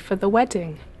party for the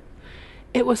wedding.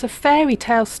 It was a fairy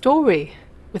tale story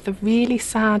with a really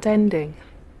sad ending.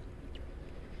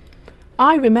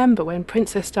 I remember when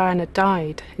Princess Diana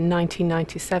died in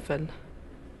 1997.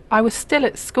 I was still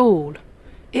at school.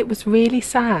 It was really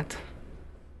sad.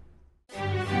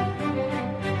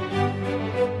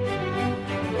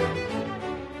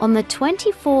 On the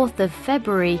 24th of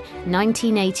February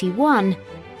 1981,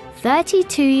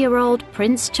 32-year-old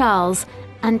Prince Charles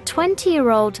and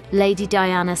 20-year-old Lady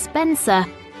Diana Spencer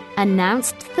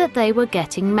announced that they were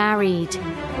getting married.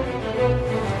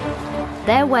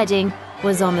 Their wedding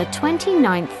was on the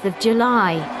 29th of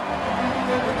July.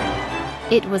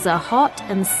 It was a hot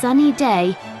and sunny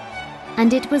day,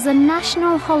 and it was a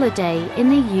national holiday in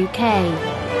the UK.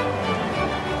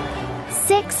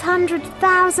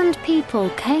 600,000 people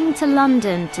came to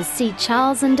London to see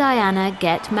Charles and Diana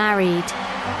get married.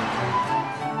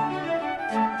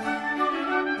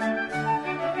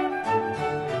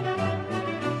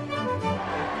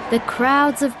 The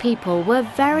crowds of people were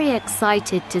very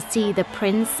excited to see the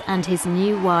prince and his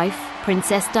new wife,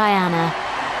 Princess Diana.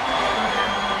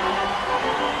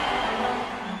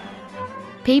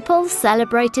 People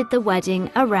celebrated the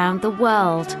wedding around the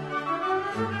world.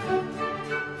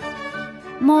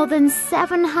 More than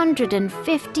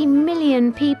 750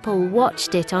 million people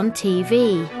watched it on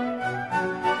TV.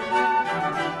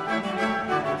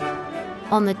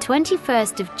 On the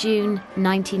 21st of June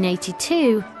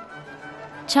 1982,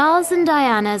 Charles and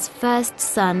Diana's first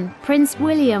son, Prince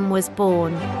William, was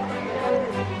born.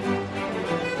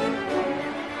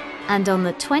 And on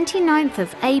the 29th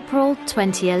of April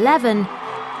 2011,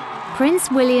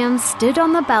 Prince William stood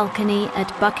on the balcony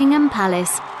at Buckingham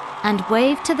Palace and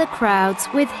waved to the crowds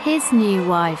with his new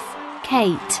wife,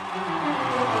 Kate.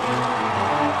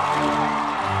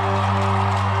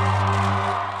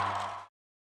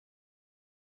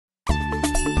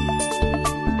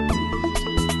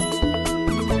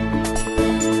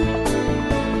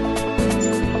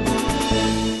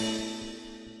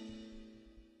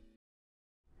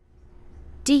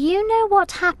 Do you know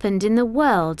what happened in the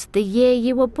world the year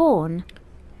you were born?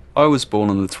 I was born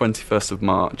on the 21st of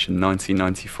March in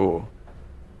 1994.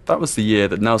 That was the year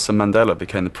that Nelson Mandela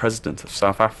became the president of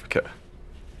South Africa.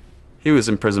 He was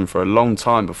in prison for a long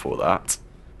time before that.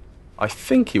 I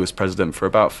think he was president for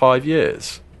about 5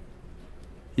 years.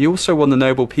 He also won the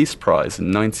Nobel Peace Prize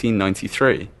in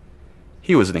 1993.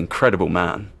 He was an incredible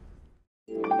man.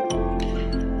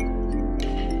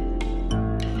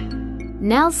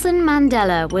 Nelson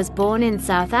Mandela was born in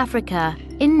South Africa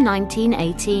in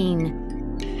 1918.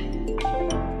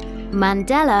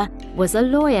 Mandela was a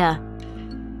lawyer.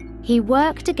 He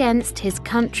worked against his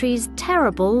country's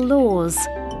terrible laws.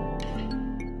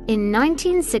 In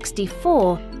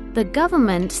 1964, the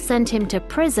government sent him to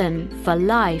prison for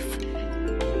life.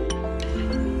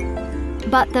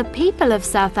 But the people of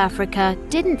South Africa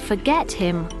didn't forget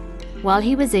him while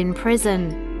he was in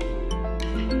prison.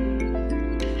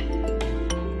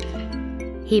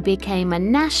 He became a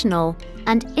national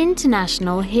and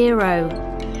international hero.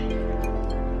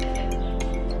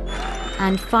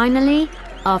 And finally,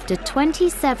 after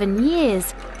 27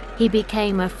 years, he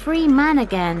became a free man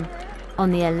again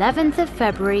on the 11th of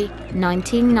February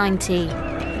 1990.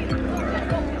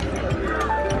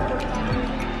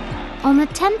 On the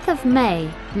 10th of May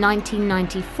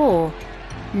 1994,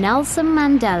 Nelson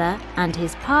Mandela and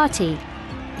his party,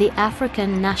 the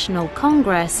African National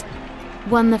Congress,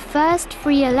 won the first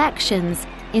free elections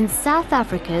in South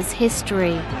Africa's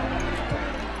history.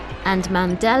 And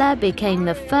Mandela became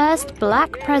the first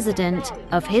black president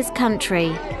of his country.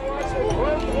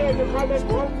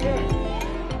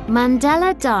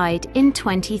 Mandela died in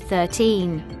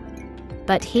 2013,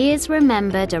 but he is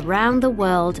remembered around the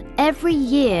world every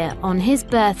year on his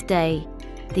birthday,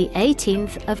 the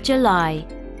 18th of July,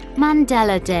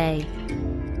 Mandela Day.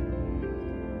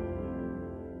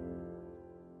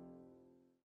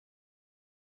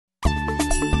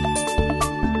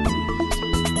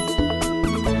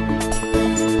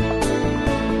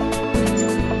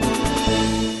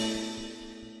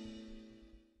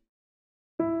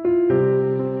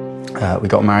 We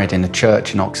got married in a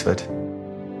church in Oxford.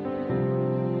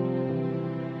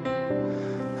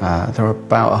 There were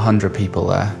about 100 people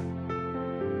there,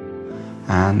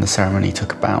 and the ceremony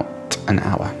took about an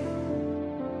hour.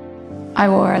 I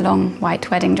wore a long white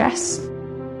wedding dress.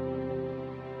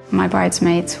 My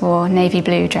bridesmaids wore navy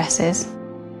blue dresses,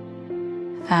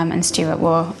 and Stuart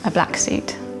wore a black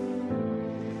suit.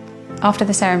 After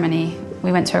the ceremony,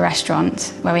 we went to a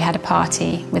restaurant where we had a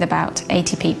party with about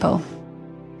 80 people.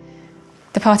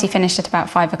 The party finished at about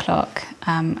 5 o'clock,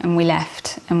 and we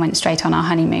left and went straight on our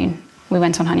honeymoon. We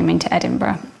went on honeymoon to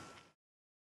Edinburgh.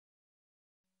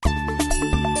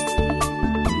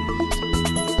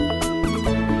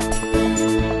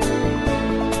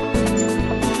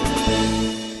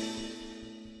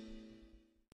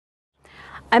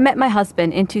 I met my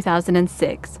husband in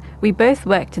 2006. We both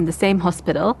worked in the same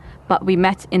hospital, but we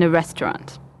met in a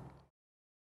restaurant.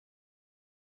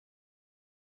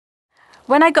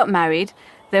 When I got married,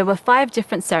 there were 5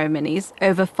 different ceremonies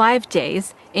over 5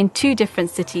 days in 2 different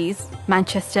cities,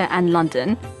 Manchester and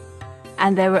London,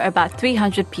 and there were about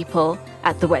 300 people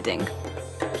at the wedding.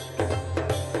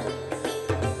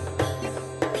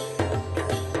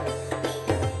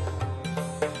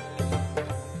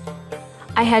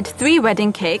 I had 3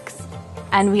 wedding cakes,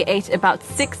 and we ate about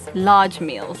 6 large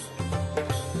meals.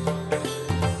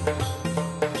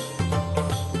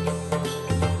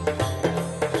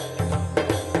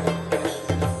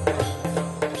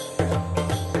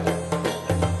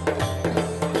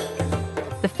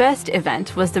 The first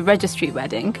event was the registry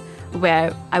wedding,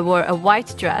 where I wore a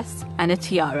white dress and a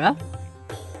tiara.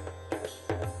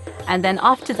 And then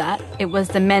after that, it was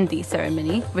the Mendi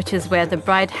ceremony, which is where the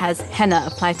bride has henna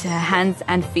applied to her hands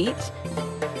and feet.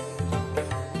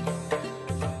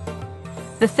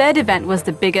 The third event was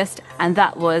the biggest, and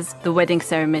that was the wedding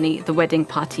ceremony, the wedding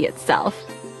party itself.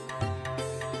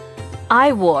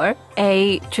 I wore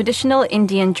a traditional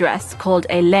Indian dress called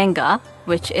a lehenga,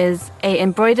 which is an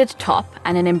embroidered top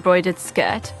and an embroidered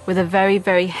skirt with a very,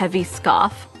 very heavy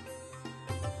scarf.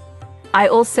 I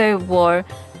also wore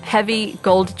heavy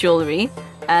gold jewelry,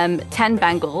 10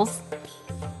 bangles,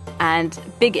 and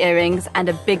big earrings and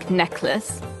a big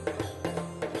necklace.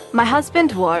 My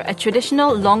husband wore a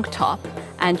traditional long top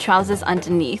and trousers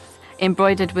underneath,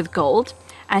 embroidered with gold,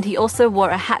 and he also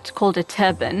wore a hat called a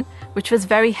turban, which was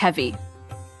very heavy.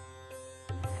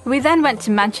 We then went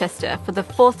to Manchester for the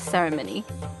 4th ceremony.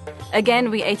 Again,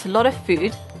 we ate a lot of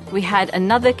food, we had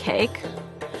another cake,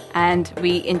 and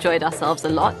we enjoyed ourselves a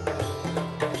lot.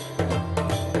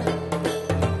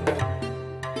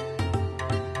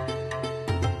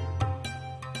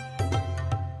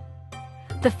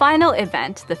 The final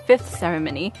event, the 5th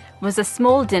ceremony, was a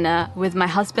small dinner with my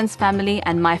husband's family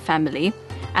and my family,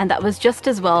 and that was just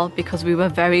as well because we were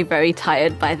very, very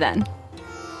tired by then.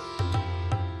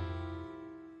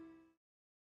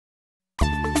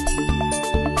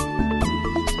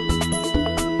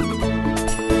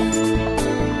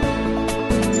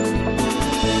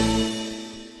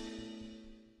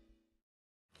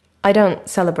 I don't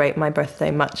celebrate my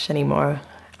birthday much anymore.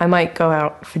 I might go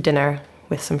out for dinner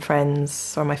with some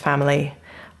friends or my family,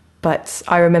 but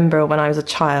I remember when I was a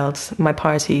child, my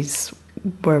parties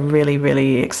were really,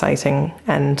 really exciting,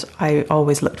 and I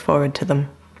always looked forward to them.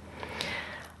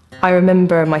 I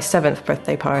remember my 7th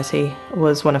birthday party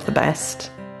was one of the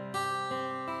best.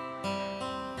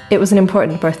 It was an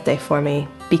important birthday for me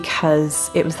because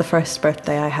it was the first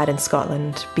birthday I had in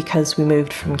Scotland, because we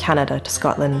moved from Canada to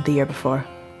Scotland the year before.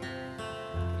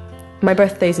 My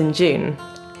birthday's in June,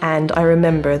 and I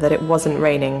remember that it wasn't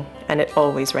raining, and it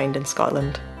always rained in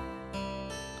Scotland.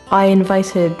 I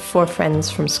invited 4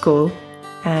 friends from school,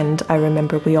 and I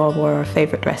remember we all wore our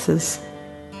favourite dresses.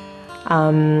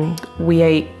 We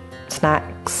ate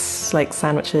snacks like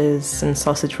sandwiches and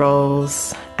sausage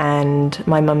rolls, and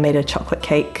my mum made a chocolate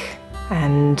cake,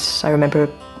 and I remember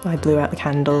I blew out the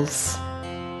candles.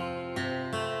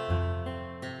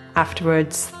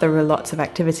 Afterwards, there were lots of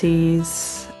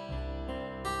activities.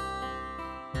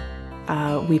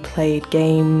 We played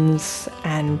games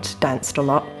and danced a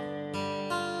lot.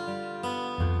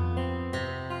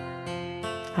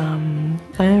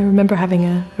 I remember having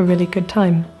a really good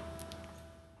time.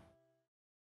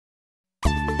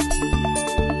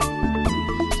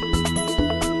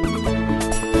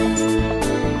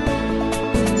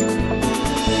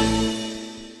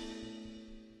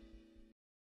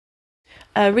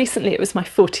 Recently it was my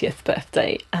 40th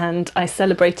birthday and I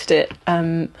celebrated it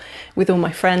with all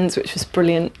my friends, which was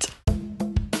brilliant.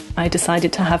 I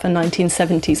decided to have a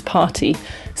 1970s party,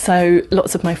 so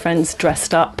lots of my friends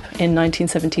dressed up in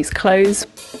 1970s clothes.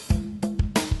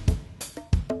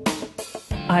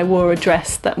 I wore a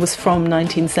dress that was from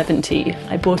 1970.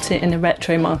 I bought it in a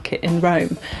retro market in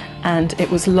Rome, and it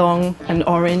was long and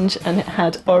orange and it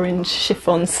had orange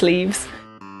chiffon sleeves.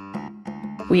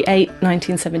 We ate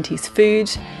 1970s food.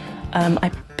 I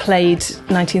played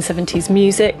 1970s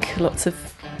music, lots of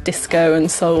disco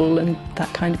and soul and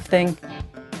that kind of thing.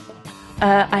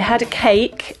 I had a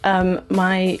cake.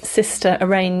 My sister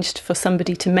arranged for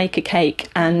somebody to make a cake,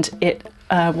 and it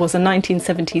was a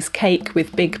 1970s cake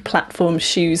with big platform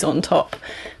shoes on top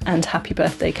and Happy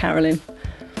Birthday Carolyn.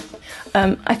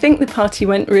 I think the party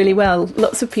went really well.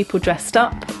 Lots of people dressed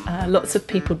up, lots of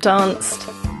people danced.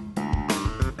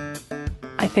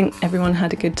 I think everyone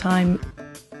had a good time.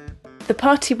 The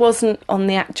party wasn't on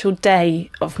the actual day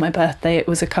of my birthday, it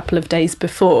was a couple of days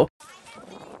before.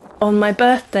 On my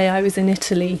birthday I was in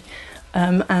Italy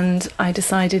and I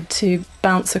decided to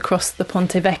bounce across the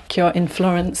Ponte Vecchio in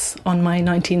Florence on my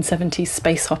 1970s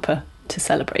space hopper to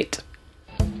celebrate.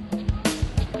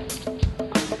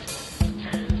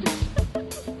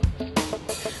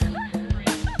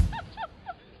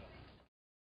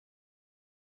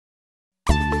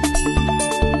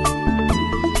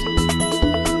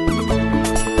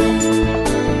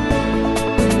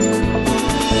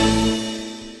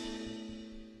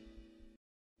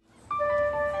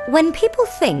 When people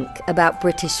think about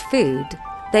British food,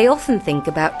 they often think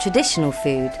about traditional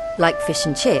food, like fish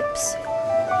and chips,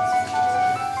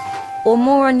 or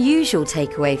more unusual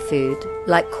takeaway food,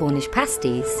 like Cornish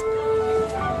pasties.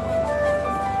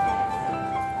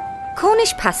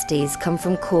 Cornish pasties come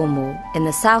from Cornwall in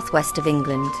the southwest of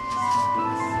England.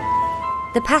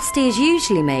 The pasty is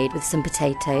usually made with some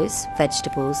potatoes,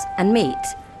 vegetables and meat,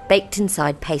 baked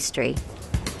inside pastry.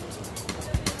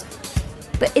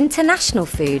 But international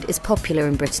food is popular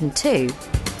in Britain too.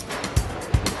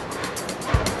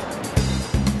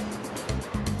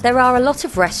 There are a lot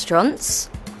of restaurants,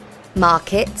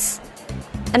 markets,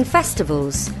 and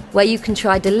festivals where you can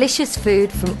try delicious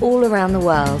food from all around the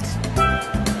world.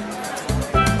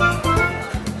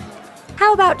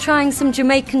 How about trying some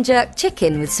Jamaican jerk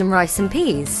chicken with some rice and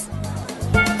peas?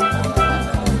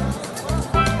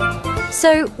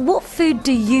 So, what food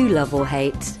do you love or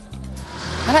hate?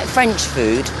 I like French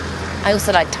food. I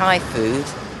also like Thai food.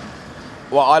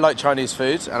 Well, I like Chinese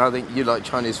food, and I think you like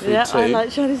Chinese food too. Yeah, I like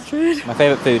Chinese food. My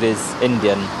favourite food is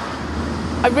Indian.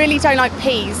 I really don't like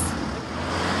peas.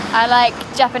 I like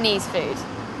Japanese food.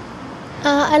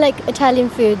 I like Italian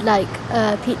food, like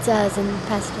pizzas and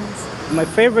pastas. My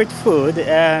favourite food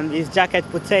is jacket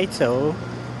potato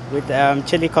with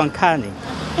chili con carne.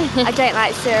 I don't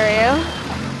like cereal.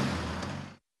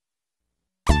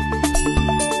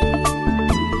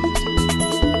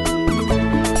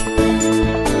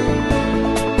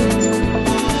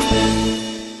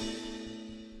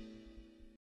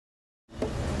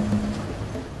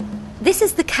 This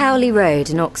is the Cowley Road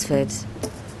in Oxford.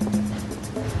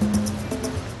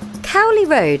 Cowley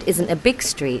Road isn't a big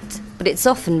street, but it's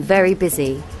often very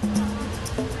busy.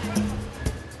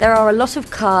 There are a lot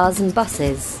of cars and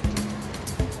buses.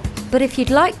 But if you'd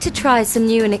like to try some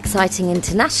new and exciting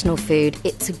international food,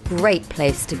 it's a great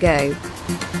place to go.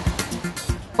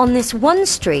 On this one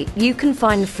street, you can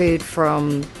find food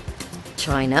from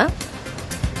China,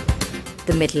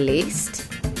 the Middle East,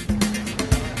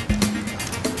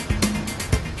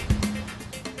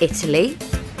 Italy,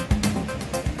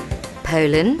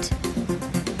 Poland,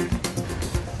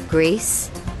 Greece,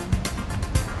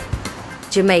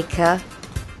 Jamaica,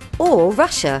 or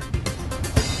Russia.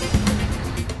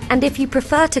 And if you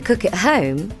prefer to cook at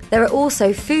home, there are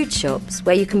also food shops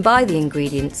where you can buy the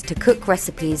ingredients to cook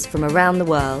recipes from around the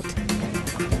world.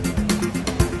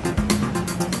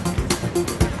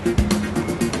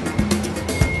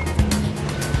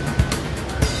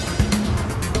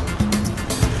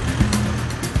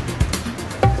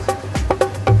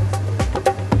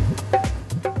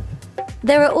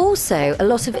 There are also a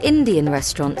lot of Indian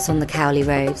restaurants on the Cowley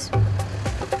Road.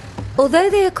 Although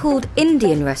they are called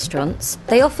Indian restaurants,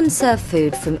 they often serve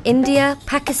food from India,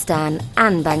 Pakistan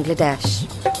and Bangladesh.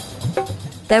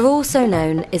 They're also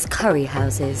known as curry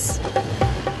houses.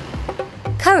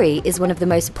 Curry is one of the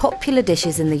most popular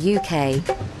dishes in the UK.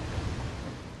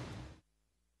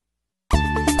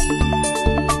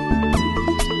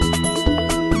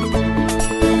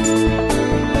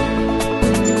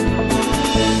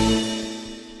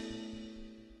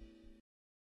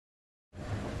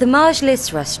 The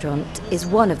Majlis restaurant is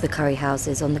one of the curry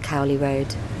houses on the Cowley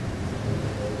Road.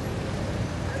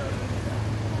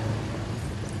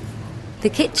 The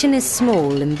kitchen is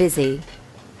small and busy.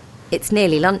 It's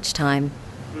nearly lunchtime.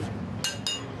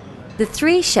 The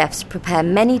three chefs prepare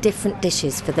many different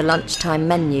dishes for the lunchtime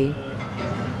menu.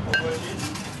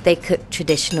 They cook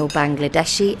traditional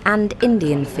Bangladeshi and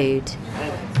Indian food.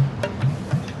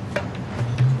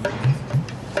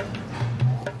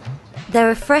 There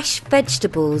are fresh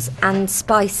vegetables and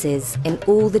spices in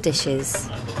all the dishes.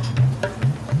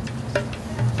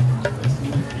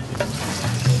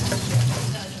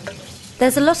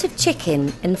 There's a lot of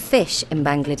chicken and fish in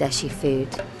Bangladeshi food.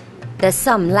 There's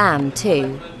some lamb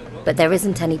too, but there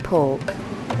isn't any pork.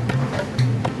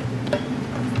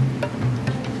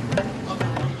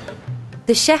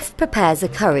 The chef prepares a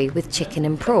curry with chicken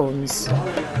and prawns.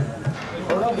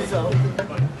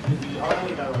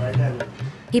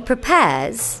 He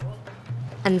prepares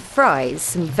and fries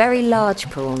some very large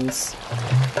prawns.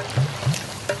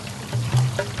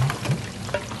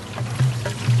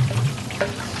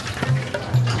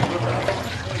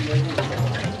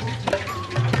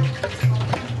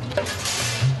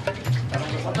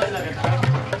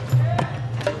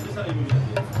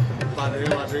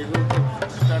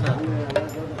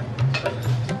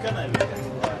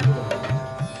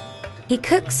 He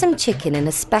cooks some chicken in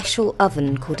a special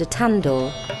oven called a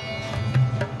tandoor.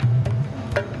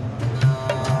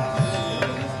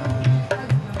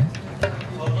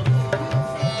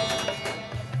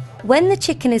 When the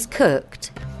chicken is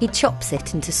cooked, he chops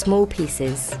it into small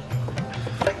pieces.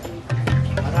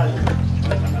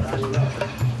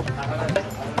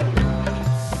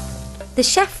 The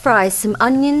chef fries some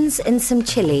onions and some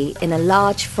chilli in a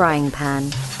large frying pan.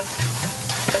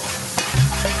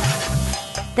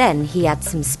 Then he adds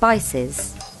some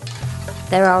spices.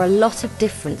 There are a lot of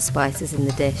different spices in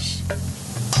the dish.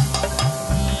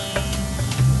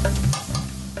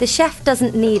 The chef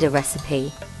doesn't need a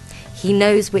recipe. He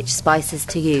knows which spices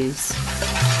to use.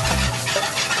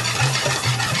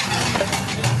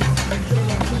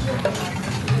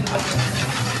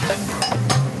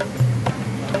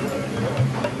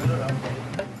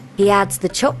 He adds the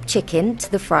chopped chicken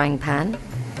to the frying pan.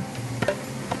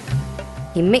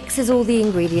 He mixes all the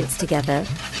ingredients together.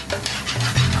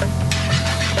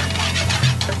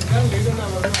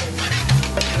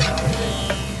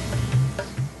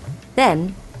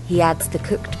 Then he adds the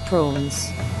cooked prawns.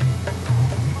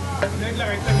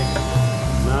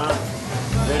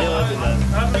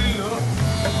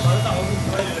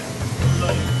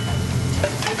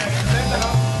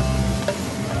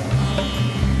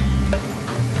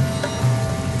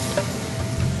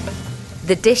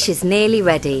 The dish is nearly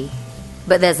ready,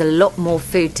 but there's a lot more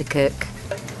food to cook.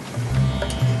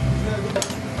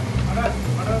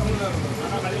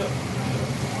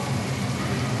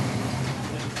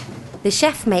 The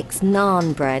chef makes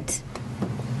naan bread.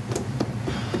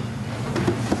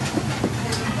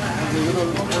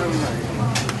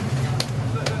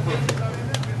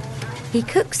 He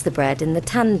cooks the bread in the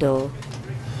tandoor.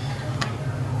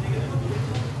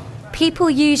 People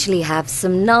usually have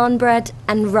some naan bread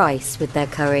and rice with their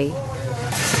curry.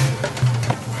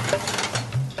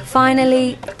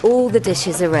 Finally, all the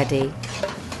dishes are ready.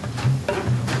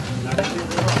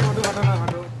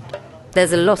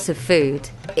 There's a lot of food.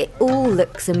 It all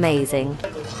looks amazing.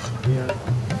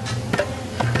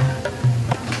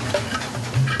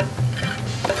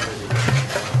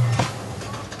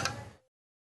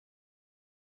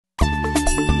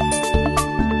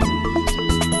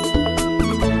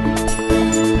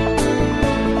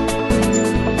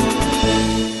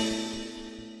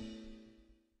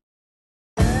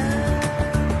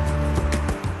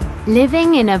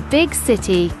 Living in a big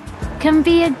city can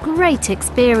be a great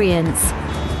experience.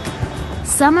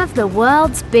 Some of the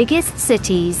world's biggest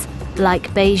cities,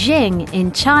 like Beijing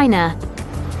in China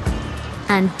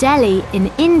and Delhi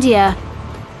in India,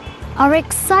 are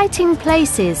exciting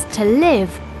places to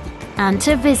live and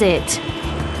to visit.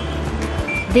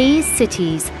 These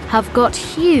cities have got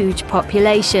huge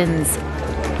populations,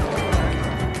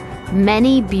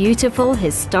 many beautiful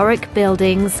historic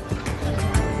buildings,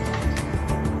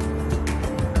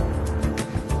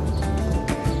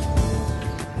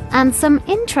 and some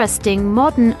interesting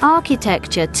modern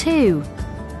architecture too.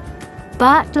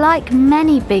 But like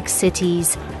many big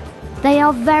cities, they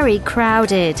are very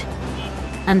crowded,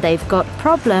 and they've got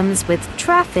problems with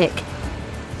traffic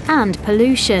and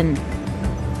pollution.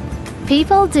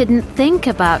 People didn't think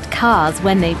about cars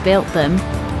when they built them.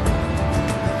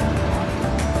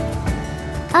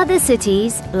 Other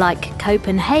cities, like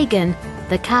Copenhagen,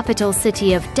 the capital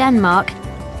city of Denmark,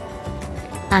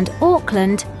 and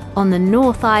Auckland, on the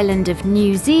North Island of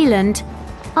New Zealand,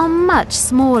 are much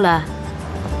smaller.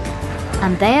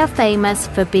 And they are famous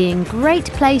for being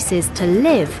great places to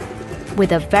live,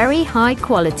 with a very high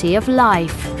quality of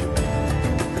life.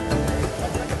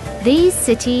 These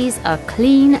cities are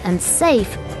clean and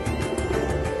safe,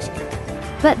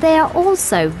 but they are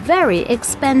also very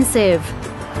expensive.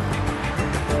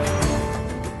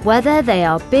 Whether they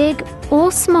are big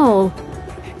or small,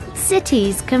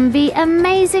 cities can be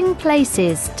amazing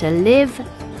places to live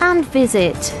and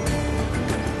visit.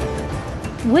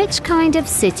 Which kind of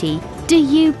city do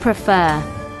you prefer?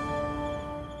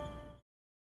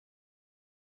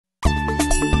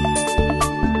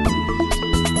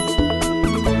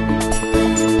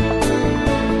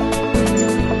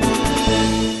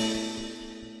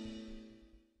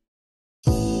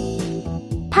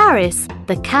 Paris,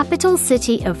 the capital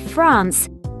city of France,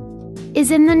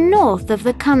 is in the north of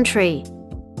the country,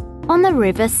 on the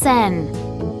River Seine.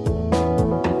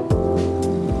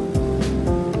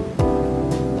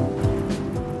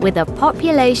 With a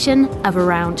population of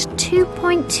around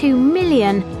 2.2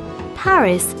 million,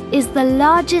 Paris is the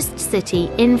largest city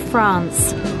in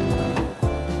France.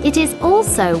 It is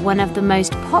also one of the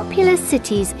most popular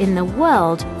cities in the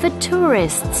world for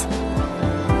tourists.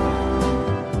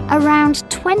 Around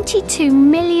 22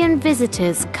 million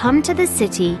visitors come to the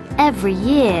city every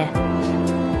year.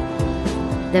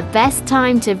 The best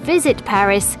time to visit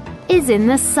Paris is in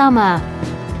the summer.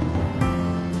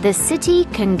 The city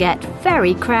can get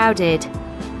very crowded,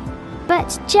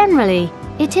 but generally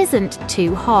it isn't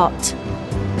too hot.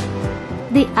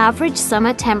 The average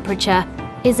summer temperature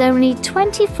is only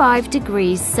 25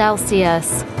 degrees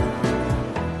Celsius.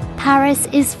 Paris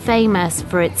is famous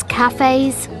for its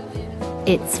cafes,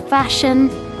 its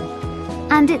fashion,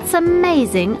 and its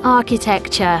amazing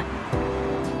architecture.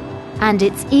 And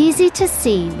it's easy to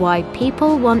see why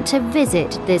people want to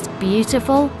visit this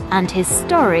beautiful and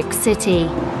historic city.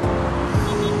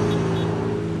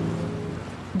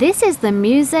 This is the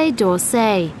Musée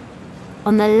d'Orsay,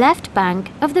 on the left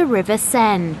bank of the River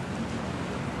Seine.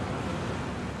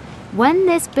 When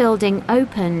this building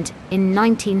opened in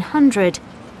 1900,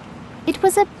 it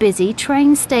was a busy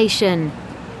train station.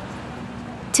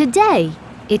 Today,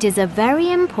 it is a very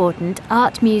important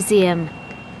art museum,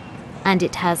 and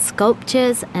it has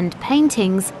sculptures and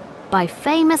paintings by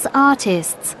famous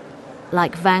artists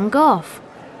like Van Gogh,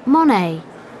 Monet,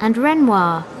 and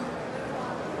Renoir.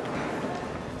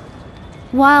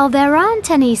 While there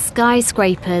aren't any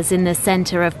skyscrapers in the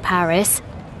center of Paris,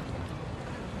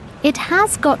 it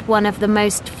has got one of the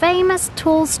most famous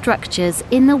tall structures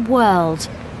in the world.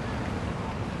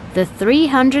 The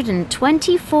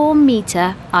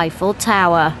 324-meter Eiffel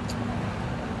Tower.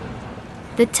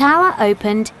 The tower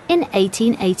opened in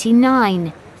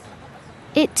 1889.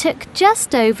 It took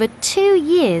just over 2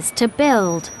 years to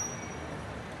build.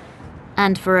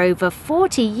 And for over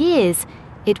 40 years,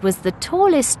 it was the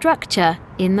tallest structure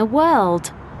in the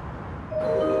world.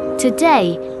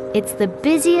 Today, it's the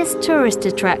busiest tourist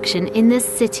attraction in the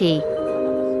city,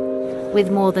 with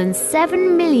more than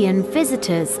 7 million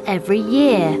visitors every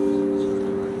year.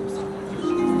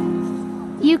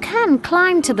 You can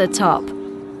climb to the top,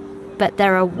 but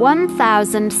there are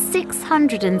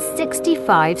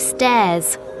 1,665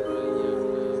 stairs.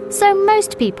 So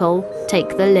most people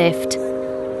take the lift.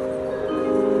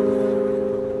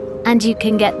 And you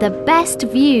can get the best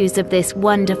views of this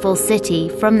wonderful city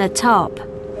from the top.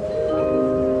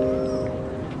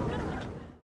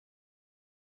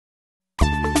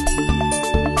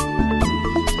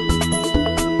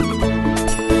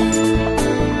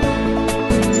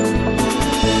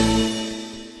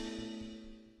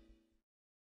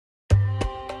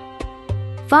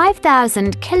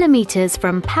 "5,000 kilometers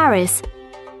from Paris,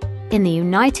 in the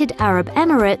United Arab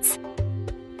Emirates,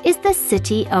 is the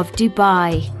city of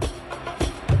Dubai.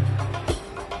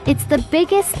 It's the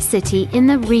biggest city in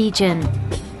the region,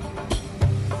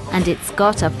 and it's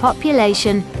got a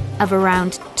population of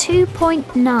around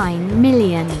 2.9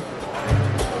 million.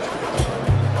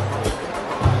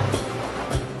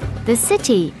 The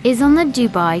city is on the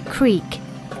Dubai Creek,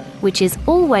 which is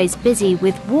always busy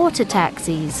with water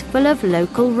taxis full of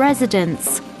local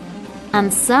residents,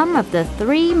 and some of the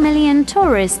 3 million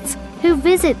tourists who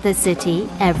visit the city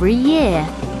every year.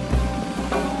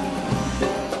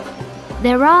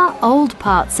 There are old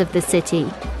parts of the city,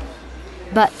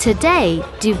 But today,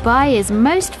 Dubai is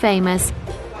most famous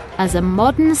as a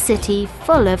modern city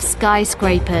full of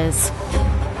skyscrapers.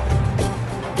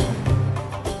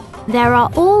 There are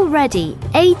already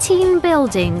 18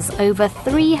 buildings over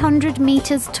 300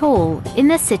 meters tall in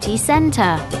the city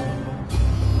center.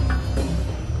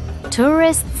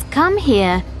 Tourists come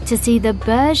here to see the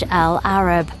Burj Al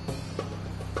Arab,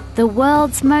 the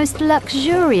world's most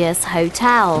luxurious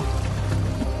hotel.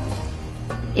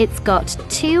 It's got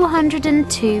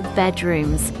 202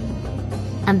 bedrooms,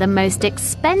 and the most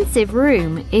expensive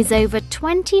room is over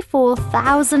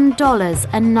 $24,000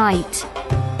 a night.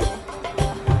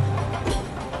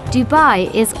 Dubai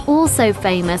is also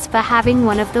famous for having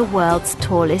one of the world's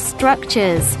tallest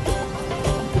structures,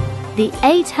 the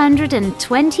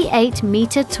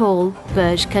 828-meter-tall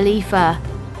Burj Khalifa.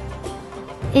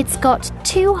 It's got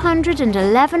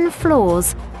 211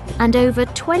 floors and over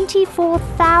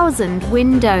 24,000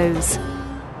 windows.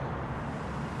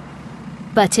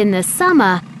 But in the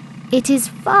summer, it is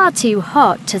far too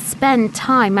hot to spend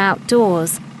time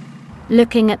outdoors,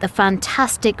 looking at the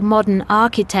fantastic modern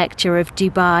architecture of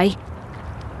Dubai.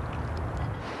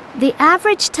 The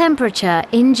average temperature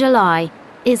in July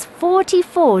is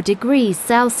 44 degrees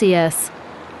Celsius.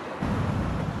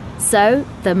 So,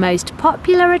 the most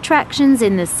popular attractions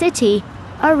in the city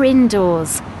are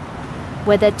indoors,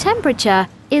 where the temperature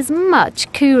is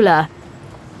much cooler.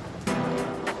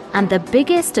 And the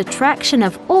biggest attraction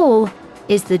of all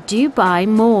is the Dubai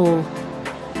Mall.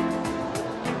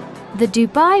 The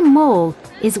Dubai Mall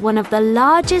is one of the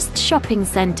largest shopping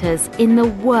centres in the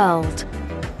world.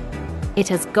 It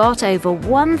has got over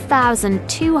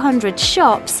 1,200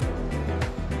 shops,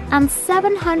 and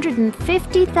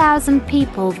 750,000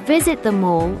 people visit the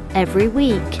mall every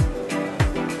week.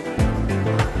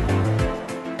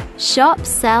 Shops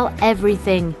sell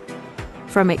everything,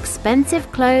 from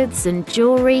expensive clothes and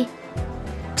jewellery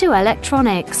to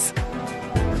electronics.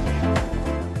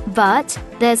 But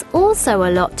there's also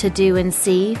a lot to do and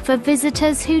see for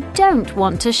visitors who don't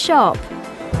want to shop.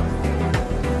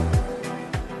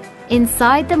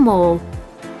 Inside the mall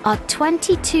are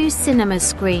 22 cinema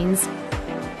screens,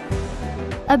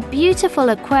 a beautiful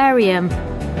aquarium,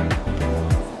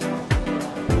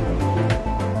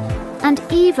 and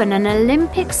even an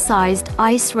Olympic-sized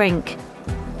ice rink,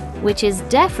 which is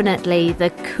definitely the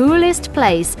coolest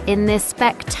place in this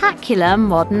spectacular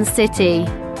modern city.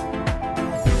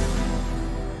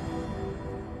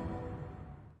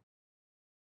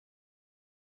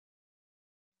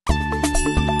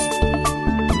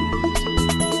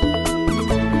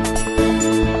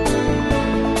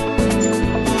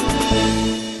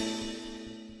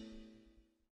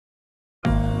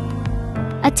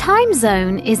 A time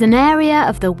zone is an area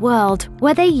of the world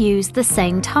where they use the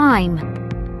same time.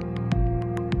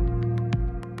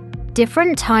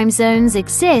 Different time zones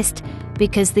exist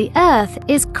because the Earth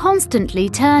is constantly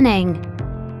turning.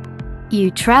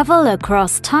 You travel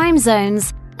across time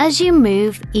zones as you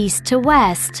move east to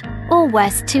west or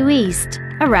west to east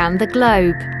around the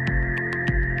globe.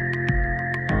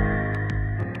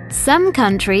 Some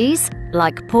countries,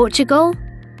 like Portugal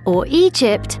or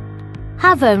Egypt,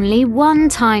 have only one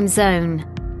time zone.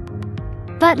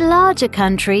 But larger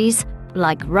countries,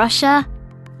 like Russia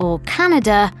or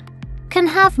Canada, can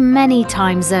have many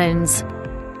time zones.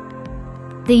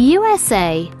 The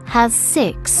USA has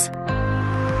 6.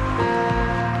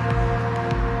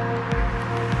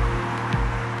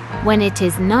 When it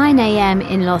is 9 a.m.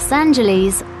 in Los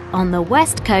Angeles on the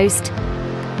West Coast,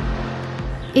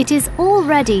 it is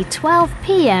already 12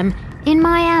 p.m. in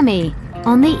Miami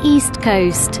on the East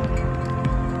Coast.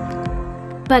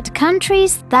 But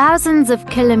countries thousands of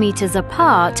kilometers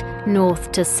apart,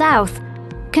 north to south,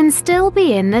 can still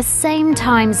be in the same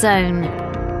time zone.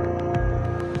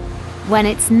 When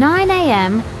it's 9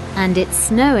 a.m. and it's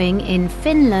snowing in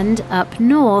Finland up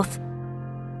north,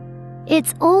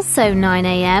 it's also 9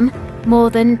 a.m. more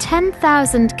than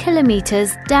 10,000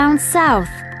 kilometers down south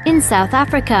in South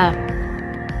Africa.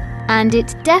 And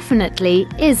it definitely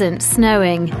isn't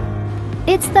snowing.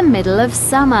 It's the middle of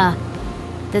summer.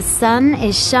 The sun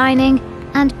is shining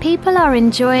and people are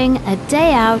enjoying a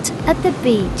day out at the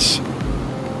beach.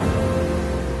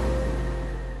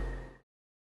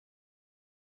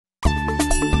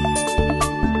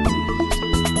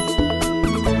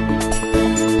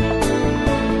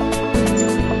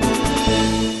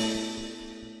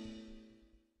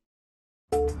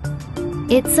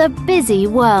 It's a busy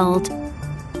world,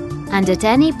 and at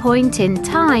any point in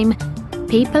time,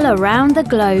 people around the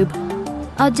globe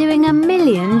are doing a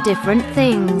million different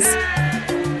things.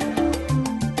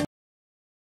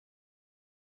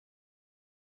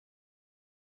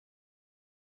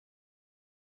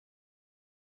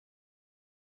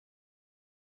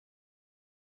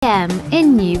 a.m.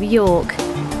 in New York.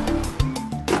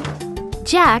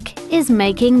 Jack is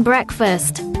making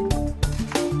breakfast.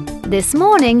 This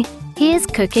morning, he is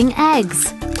cooking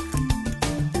eggs.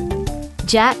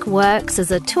 Jack works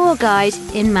as a tour guide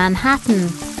in Manhattan.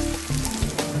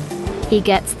 He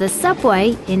gets the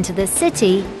subway into the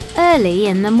city early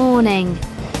in the morning.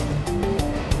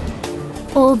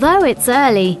 Although it's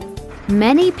early,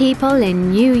 many people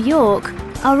in New York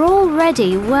are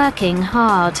already working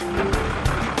hard.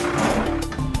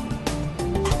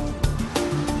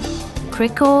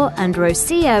 Cricor and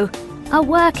Rocio are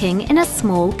working in a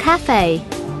small cafe.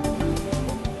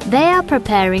 They are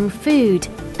preparing food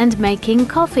and making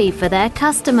coffee for their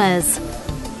customers.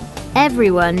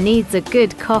 Everyone needs a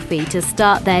good coffee to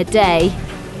start their day.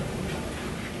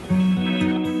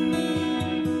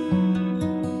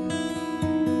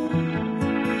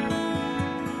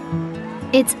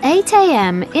 It's 8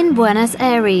 a.m. in Buenos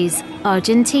Aires,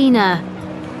 Argentina.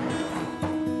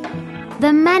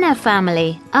 The Mena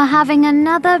family are having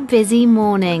another busy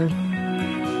morning.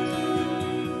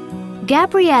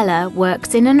 Gabriella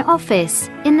works in an office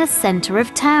in the center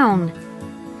of town.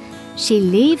 She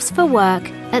leaves for work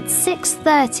at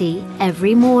 6:30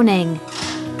 every morning.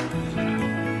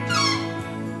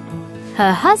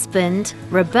 Her husband,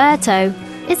 Roberto,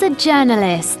 is a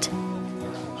journalist.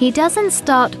 He doesn't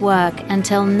start work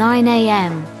until 9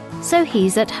 a.m., so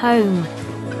he's at home.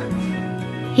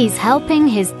 He's helping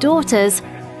his daughters,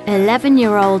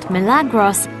 11-year-old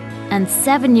Milagros and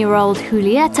 7-year-old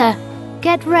Julieta,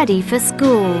 get ready for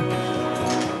school.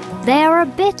 They are a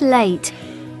bit late,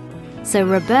 so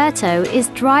Roberto is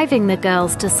driving the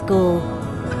girls to school.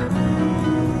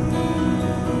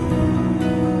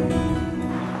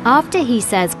 After he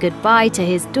says goodbye to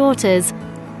his daughters,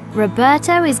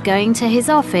 Roberto is going to his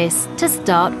office to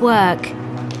start work.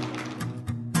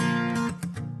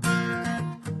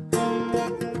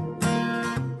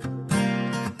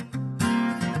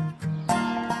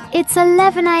 It's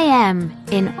 11 a.m.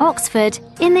 in Oxford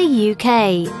in the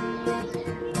UK.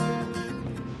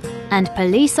 And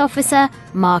police officer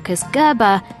Marcus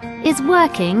Gerber is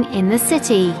working in the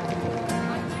city.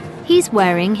 He's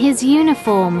wearing his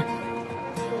uniform.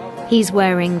 He's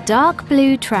wearing dark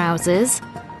blue trousers,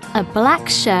 a black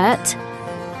shirt,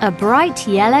 a bright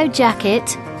yellow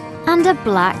jacket, and a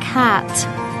black hat.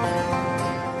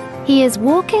 He is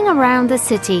walking around the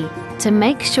city to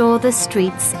make sure the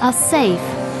streets are safe.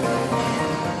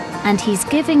 And he's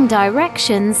giving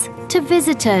directions to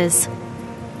visitors.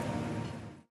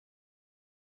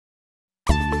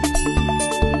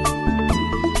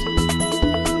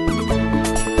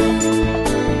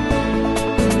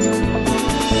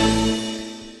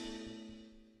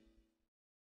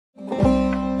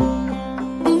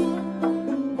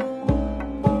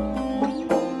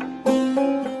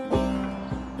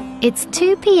 It's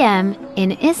 2 p.m.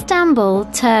 in Istanbul,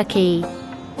 Turkey.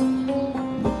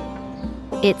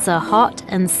 It's a hot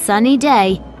and sunny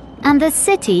day, and the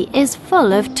city is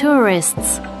full of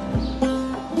tourists.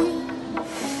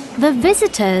 The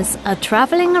visitors are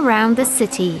travelling around the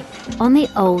city on the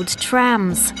old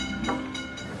trams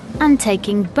and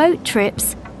taking boat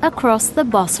trips across the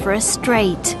Bosphorus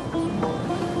Strait.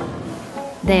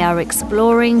 They are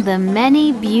exploring the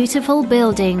many beautiful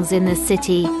buildings in the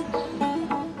city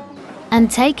and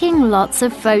taking lots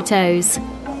of photos.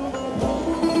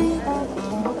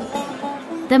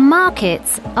 The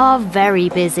markets are very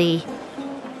busy.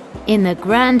 In the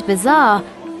Grand Bazaar,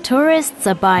 tourists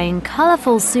are buying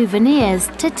colourful souvenirs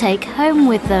to take home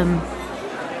with them.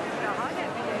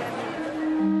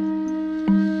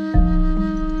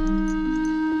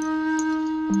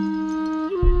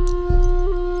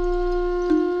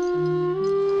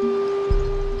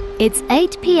 It's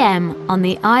 8 p.m. on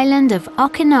the island of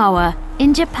Okinawa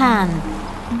in Japan.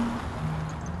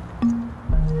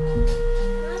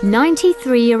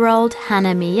 93-year-old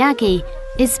Hana Miyagi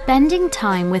is spending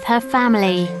time with her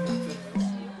family.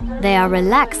 They are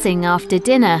relaxing after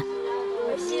dinner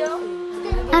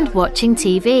and watching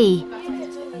TV.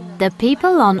 The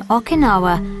people on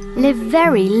Okinawa live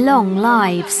very long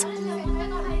lives.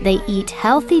 They eat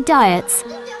healthy diets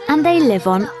and they live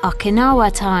on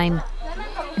Okinawa time.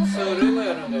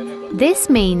 This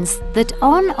means that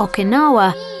on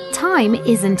Okinawa, time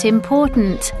isn't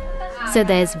important, so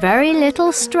there's very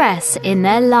little stress in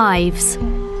their lives.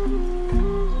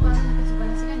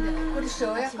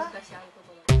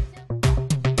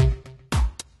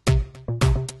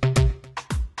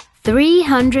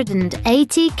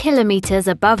 "380 kilometers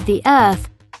above the Earth,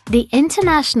 the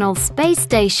International Space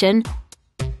Station,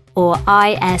 or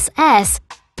ISS,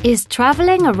 is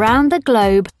traveling around the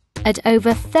globe at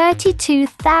over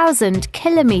 32,000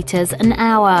 kilometers an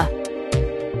hour.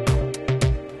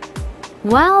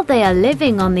 While they are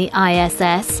living on the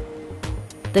ISS,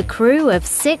 the crew of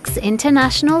 6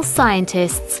 international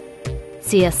scientists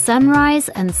see a sunrise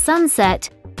and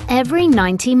sunset every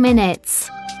 90 minutes.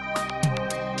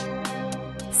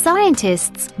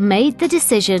 Scientists made the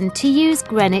decision to use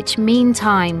Greenwich Mean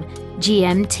Time,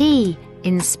 GMT,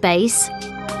 in space.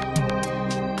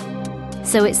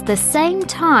 So it's the same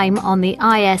time on the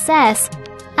ISS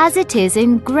as it is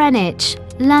in Greenwich,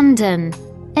 London,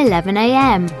 11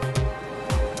 a.m.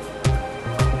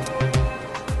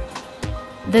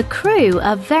 The crew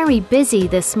are very busy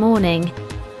this morning.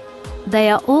 They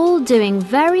are all doing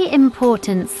very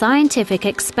important scientific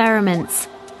experiments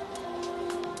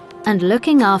and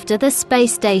looking after the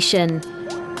space station.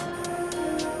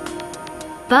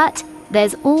 But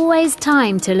there's always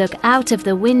time to look out of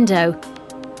the window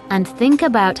and think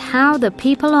about how the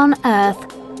people on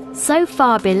Earth, so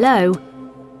far below,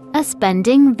 are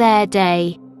spending their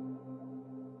day.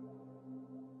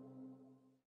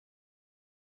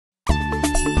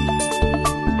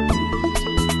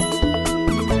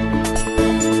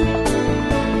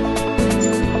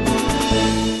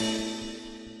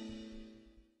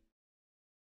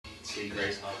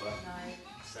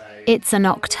 It's an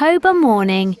October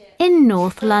morning in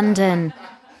North London.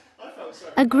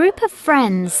 A group of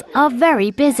friends are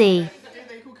very busy.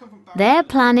 They're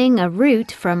planning a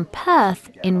route from Perth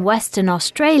in Western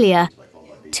Australia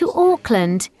to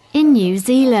Auckland in New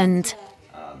Zealand.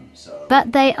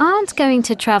 But they aren't going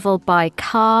to travel by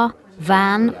car,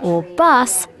 van or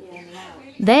bus.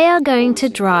 They are going to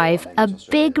drive a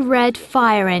big red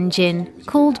fire engine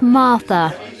called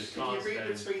Martha.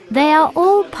 They are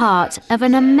all part of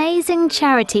an amazing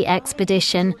charity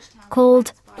expedition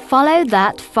called Follow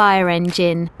That Fire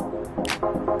Engine.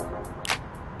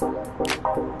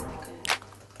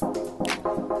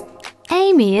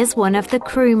 Amy is one of the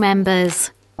crew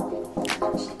members.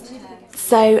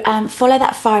 So Follow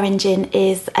That Fire Engine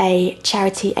is a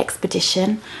charity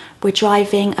expedition. We're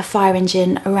driving a fire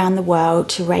engine around the world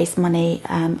to raise money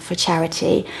for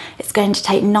charity. It's going to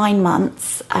take 9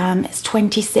 months. It's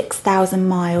 26,000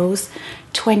 miles,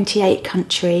 28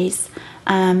 countries,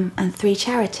 and 3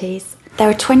 charities. There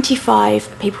are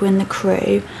 25 people in the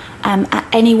crew. At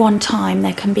any one time,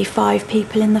 there can be 5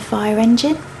 people in the fire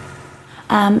engine.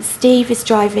 Steve is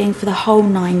driving for the whole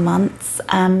 9 months.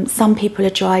 Some people are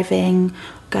driving,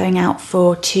 going out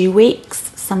for 2 weeks.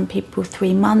 Some people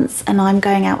 3 months, and I'm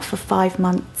going out for 5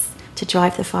 months to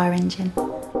drive the fire engine.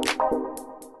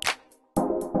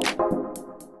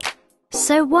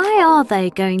 So why are they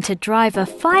going to drive a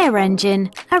fire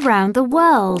engine around the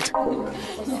world?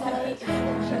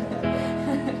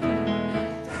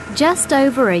 Just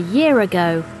over a year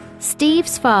ago,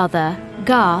 Steve's father,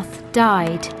 Garth,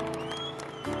 died.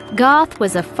 Garth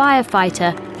was a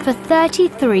firefighter for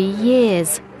 33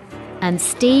 years, and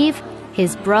Steve,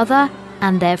 his brother,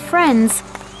 and their friends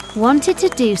wanted to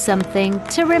do something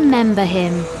to remember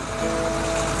him.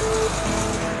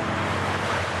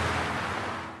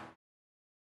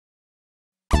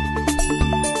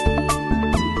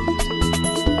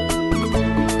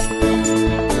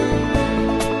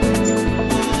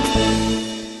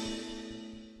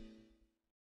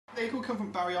 They all come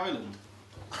from Barry Island.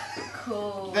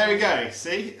 Cool. There we go,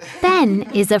 see? Ben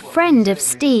is a friend of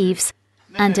Steve's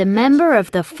and a member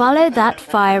of the Follow That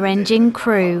Fire Engine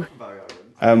crew.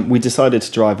 We decided to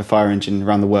drive a fire engine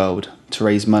around the world to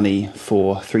raise money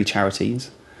for 3 charities,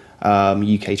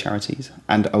 UK charities,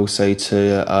 and also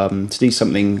to do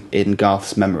something in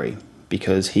Garth's memory,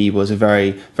 because he was a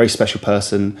very, very special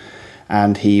person,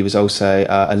 and he was also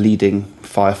a leading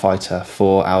firefighter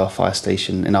for our fire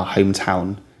station in our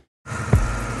hometown.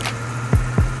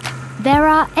 There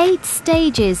are 8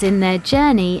 stages in their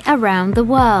journey around the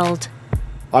world.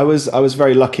 I was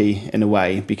very lucky in a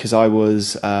way, because I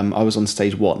was on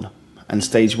stage 1, and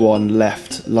stage 1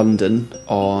 left London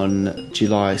on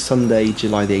Sunday,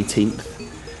 July the 18th,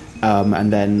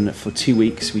 and then for 2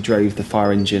 weeks we drove the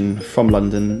fire engine from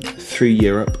London through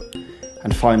Europe,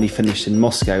 and finally finished in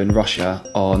Moscow in Russia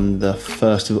on the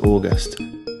 1st of August.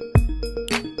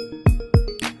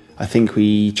 I think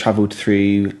we travelled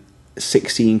through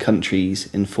 16 countries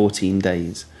in 14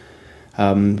 days.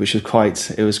 Which was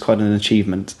quite an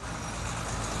achievement.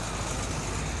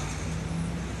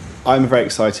 I'm very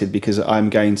excited because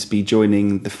I'm going to be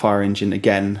joining the fire engine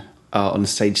again on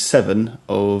stage 7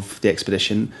 of the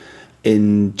expedition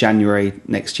in January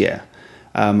next year.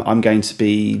 I'm going to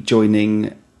be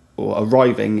joining or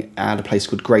arriving at a place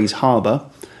called Grays Harbor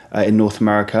in North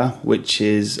America, which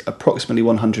is approximately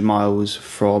 100 miles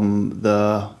from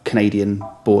the Canadian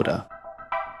border.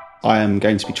 I am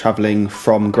going to be travelling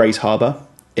from Grays Harbor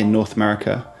in North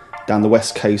America down the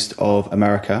west coast of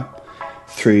America,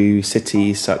 through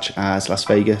cities such as Las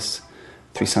Vegas,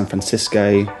 through San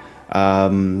Francisco,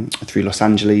 through Los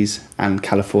Angeles and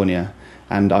California.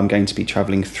 And I'm going to be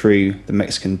travelling through the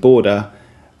Mexican border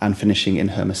and finishing in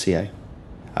Hermosillo.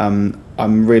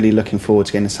 I'm really looking forward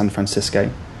to getting to San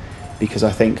Francisco because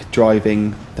I think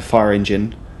driving the fire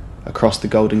engine across the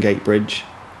Golden Gate Bridge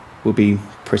will be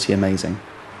pretty amazing.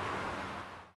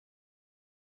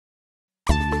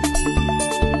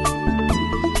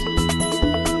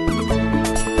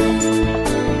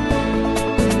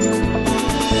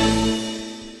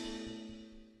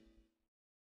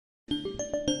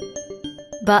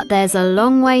 But there's a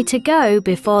long way to go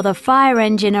before the fire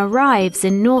engine arrives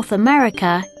in North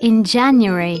America in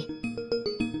January.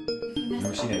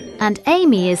 And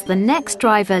Amy is the next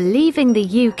driver leaving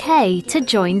the UK to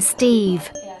join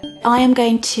Steve. I am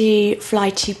going to fly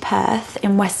to Perth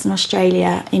in Western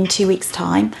Australia in 2 weeks'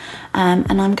 time,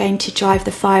 and I'm going to drive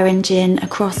the fire engine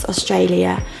across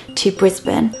Australia to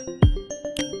Brisbane.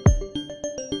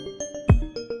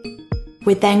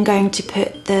 We're then going to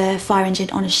put the fire engine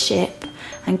on a ship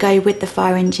and go with the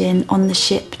fire engine on the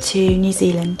ship to New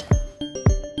Zealand.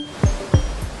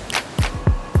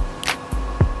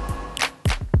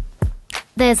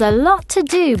 There's a lot to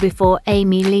do before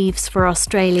Amy leaves for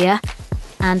Australia,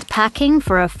 and packing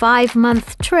for a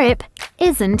 5-month trip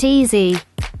isn't easy.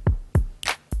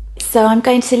 So I'm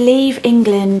going to leave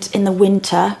England in the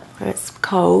winter, where it's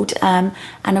cold, and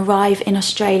arrive in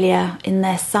Australia in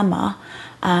their summer,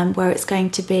 where it's going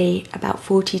to be about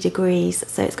 40 degrees,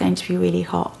 so it's going to be really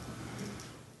hot.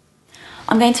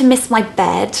 I'm going to miss my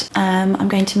bed, I'm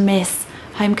going to miss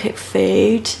home-cooked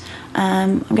food,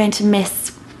 I'm going to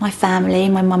miss my family,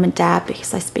 my mum and dad,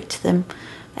 because I speak to them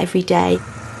every day.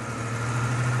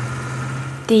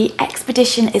 The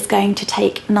expedition is going to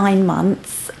take 9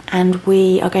 months, and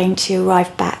we are going to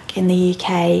arrive back in the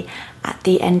UK at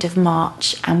the end of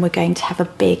March, and we're going to have a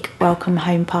big welcome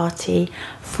home party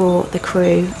for the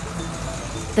crew.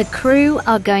 The crew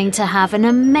are going to have an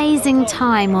amazing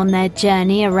time on their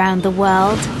journey around the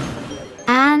world.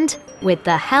 And with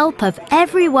the help of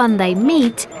everyone they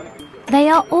meet, they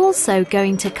are also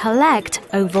going to collect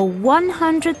over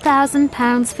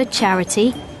 £100,000 for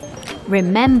charity,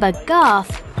 remember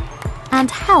Garth, and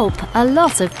help a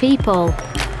lot of people.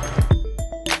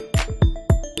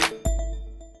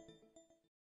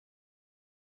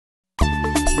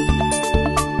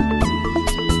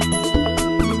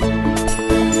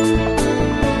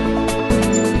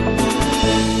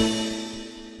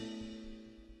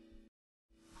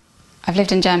 I've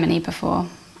lived in Germany before.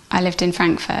 I lived in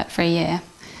Frankfurt for a year.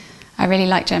 I really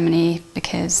like Germany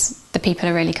because the people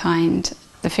are really kind,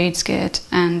 the food's good,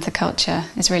 and the culture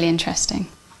is really interesting.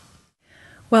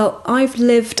 Well, I've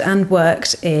lived and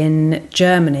worked in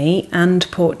Germany and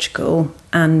Portugal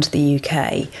and the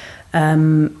UK.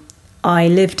 I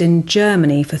lived in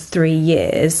Germany for 3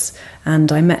 years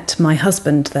and I met my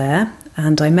husband there,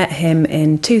 and I met him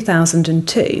in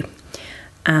 2002.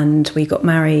 And we got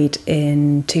married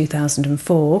in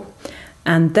 2004,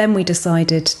 and then we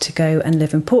decided to go and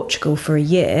live in Portugal for a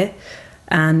year,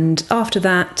 and after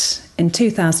that, in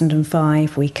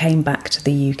 2005, we came back to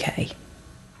the UK.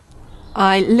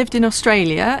 I lived in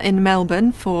Australia, in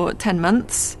Melbourne, for 10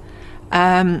 months.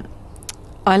 I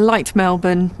liked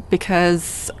Melbourne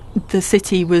because the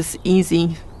city was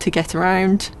easy to get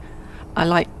around. I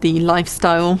liked the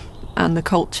lifestyle and the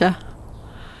culture.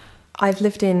 I've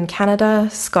lived in Canada,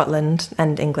 Scotland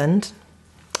and England.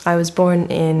 I was born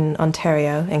in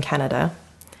Ontario in Canada,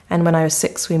 and when I was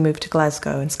 6 we moved to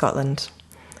Glasgow in Scotland,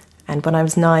 and when I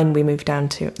was 9 we moved down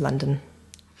to London.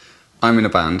 I'm in a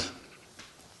band,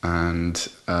 and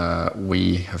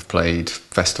we have played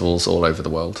festivals all over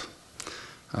the world,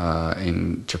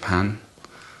 in Japan,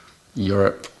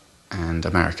 Europe and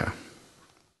America.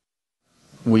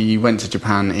 We went to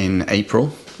Japan in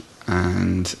April,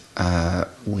 and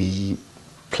we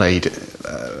played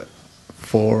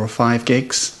 4 or 5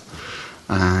 gigs,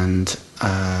 and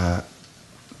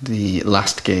the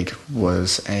last gig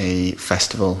was a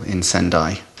festival in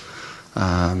Sendai,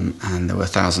 and there were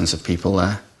thousands of people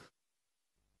there.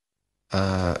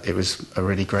 It was a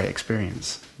really great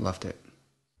experience, loved it.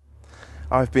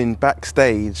 I've been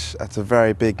backstage at a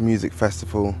very big music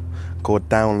festival called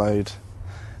Download,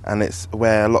 and it's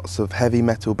where lots of heavy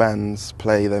metal bands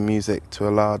play their music to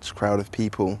a large crowd of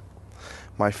people.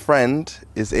 My friend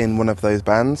is in one of those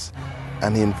bands,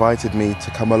 and he invited me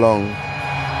to come along.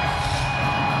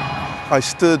 I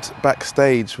stood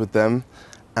backstage with them,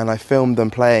 and I filmed them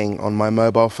playing on my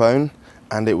mobile phone,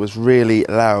 and it was really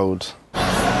loud.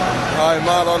 Hi,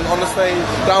 man, on the stage,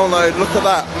 Download, look at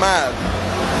that, mad.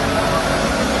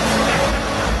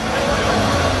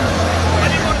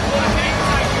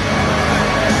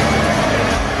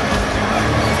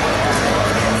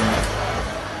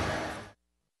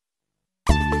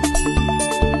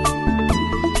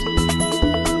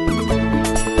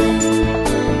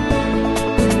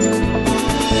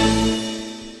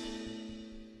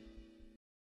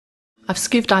 I've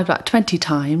scuba dived about 20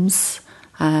 times.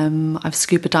 I've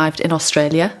scuba dived in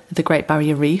Australia, the Great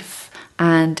Barrier Reef,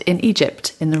 and in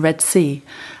Egypt, in the Red Sea.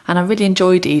 And I really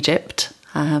enjoyed Egypt.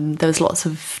 There was lots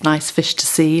of nice fish to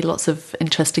see, lots of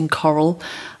interesting coral.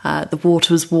 The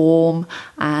water was warm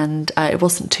and it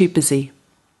wasn't too busy.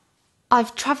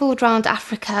 I've travelled around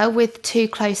Africa with 2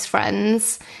 close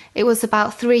friends. It was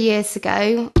about 3 years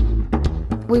ago.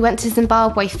 We went to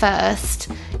Zimbabwe first.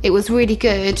 It was really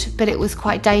good, but it was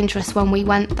quite dangerous when we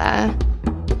went there.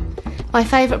 My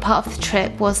favourite part of the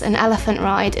trip was an elephant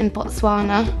ride in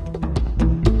Botswana.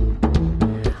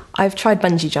 I've tried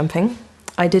bungee jumping.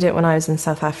 I did it when I was in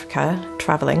South Africa,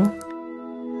 travelling.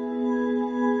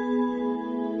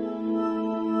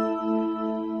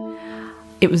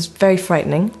 It was very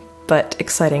frightening, but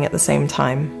exciting at the same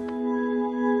time.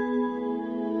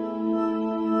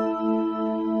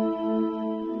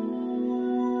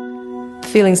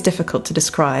 The feeling's difficult to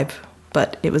describe,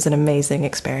 but it was an amazing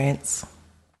experience.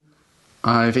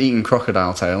 I've eaten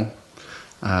crocodile tail.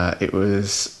 It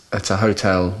was at a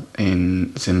hotel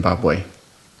in Zimbabwe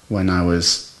when I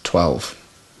was 12.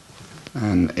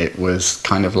 And it was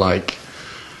kind of like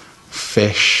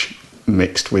fish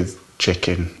mixed with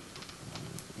chicken.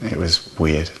 It was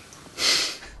weird.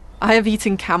 I have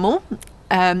eaten camel.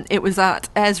 It was at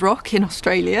Ayers Rock in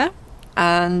Australia,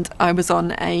 and I was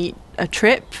on a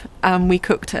trip and we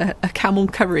cooked a camel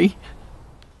curry.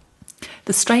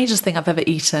 The strangest thing I've ever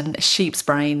eaten is sheep's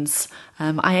brains.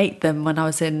 I ate them when I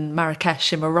was in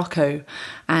Marrakesh in Morocco,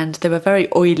 and they were very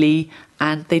oily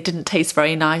and they didn't taste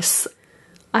very nice.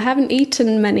 I haven't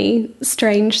eaten many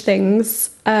strange things.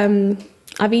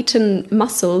 I've eaten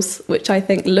mussels, which I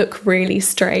think look really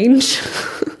strange,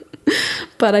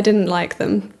 but I didn't like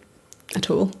them at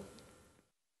all.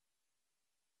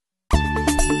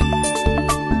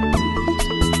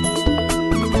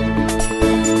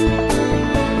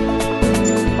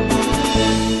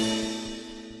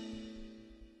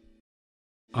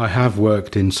 I have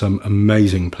worked in some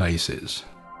amazing places.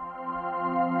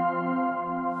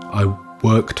 I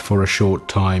worked for a short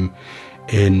time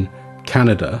in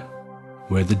Canada,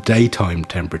 where the daytime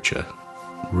temperature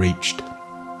reached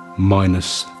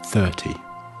 -30.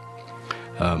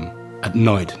 At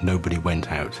night, nobody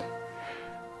went out.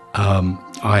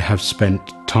 I have spent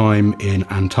time in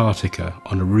Antarctica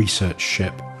on a research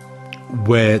ship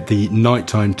where the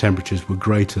nighttime temperatures were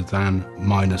greater than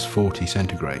 -40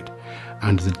 centigrade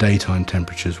and the daytime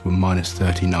temperatures were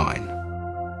 -39.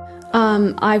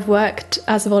 I've worked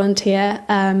as a volunteer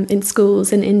in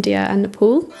schools in India and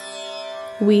Nepal.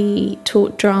 We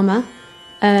taught drama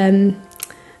and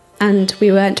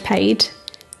we weren't paid,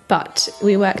 but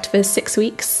we worked for 6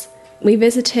 weeks. We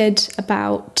visited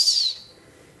about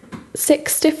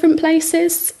 6 different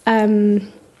places. We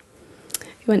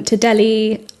went to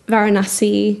Delhi,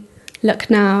 Varanasi,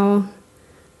 Lucknow,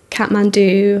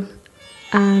 Kathmandu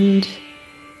and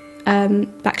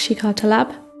Bakshi-Ka Talab.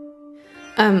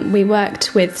 We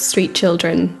worked with street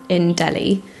children in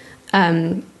Delhi.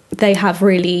 They have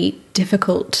really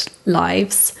difficult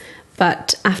lives,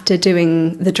 but after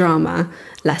doing the drama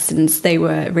lessons, they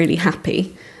were really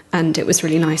happy, and it was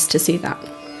really nice to see that.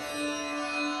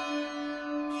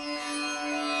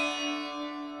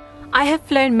 I have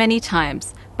flown many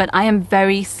times, but I am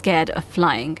very scared of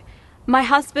flying. My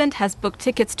husband has booked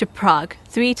tickets to Prague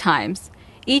 3 times.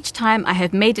 Each time I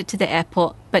have made it to the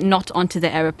airport, but not onto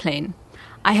the aeroplane.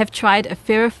 I have tried a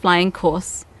fear of flying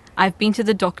course. I've been to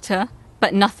the doctor,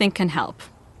 but nothing can help.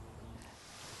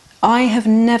 I have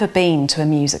never been to a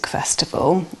music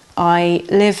festival. I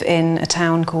live in a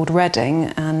town called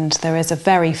Reading, and there is a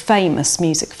very famous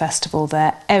music festival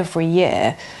there every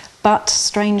year, but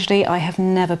strangely I have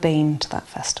never been to that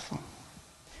festival.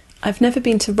 I've never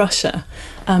been to Russia.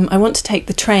 I want to take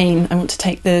the train, I want to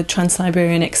take the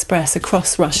Trans-Siberian Express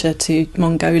across Russia to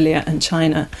Mongolia and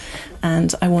China, and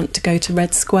I want to go to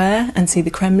Red Square and see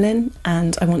the Kremlin,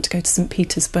 and I want to go to St.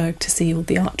 Petersburg to see all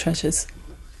the art treasures.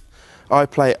 I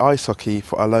play ice hockey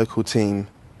for our local team.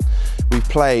 We've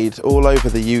played all over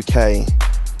the UK,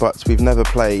 but we've never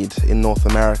played in North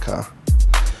America.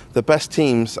 The best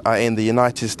teams are in the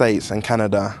United States and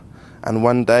Canada, and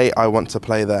one day I want to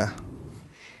play there.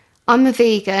 I'm a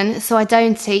vegan, so I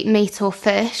don't eat meat or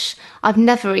fish. I've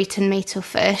never eaten meat or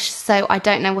fish, so I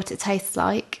don't know what it tastes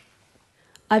like.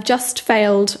 I've just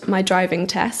failed my driving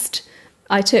test.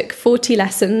 I took 40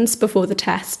 lessons before the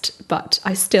test, but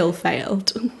I still failed.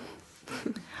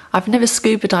 I've never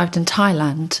scuba dived in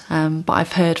Thailand, but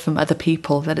I've heard from other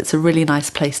people that it's a really nice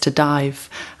place to dive.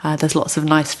 There's lots of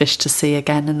nice fish to see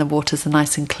again, and the waters are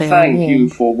nice and clear and warm. Thank you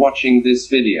for watching this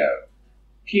video.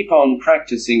 Keep on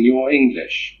practicing your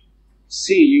English.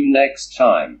 See you next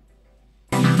time.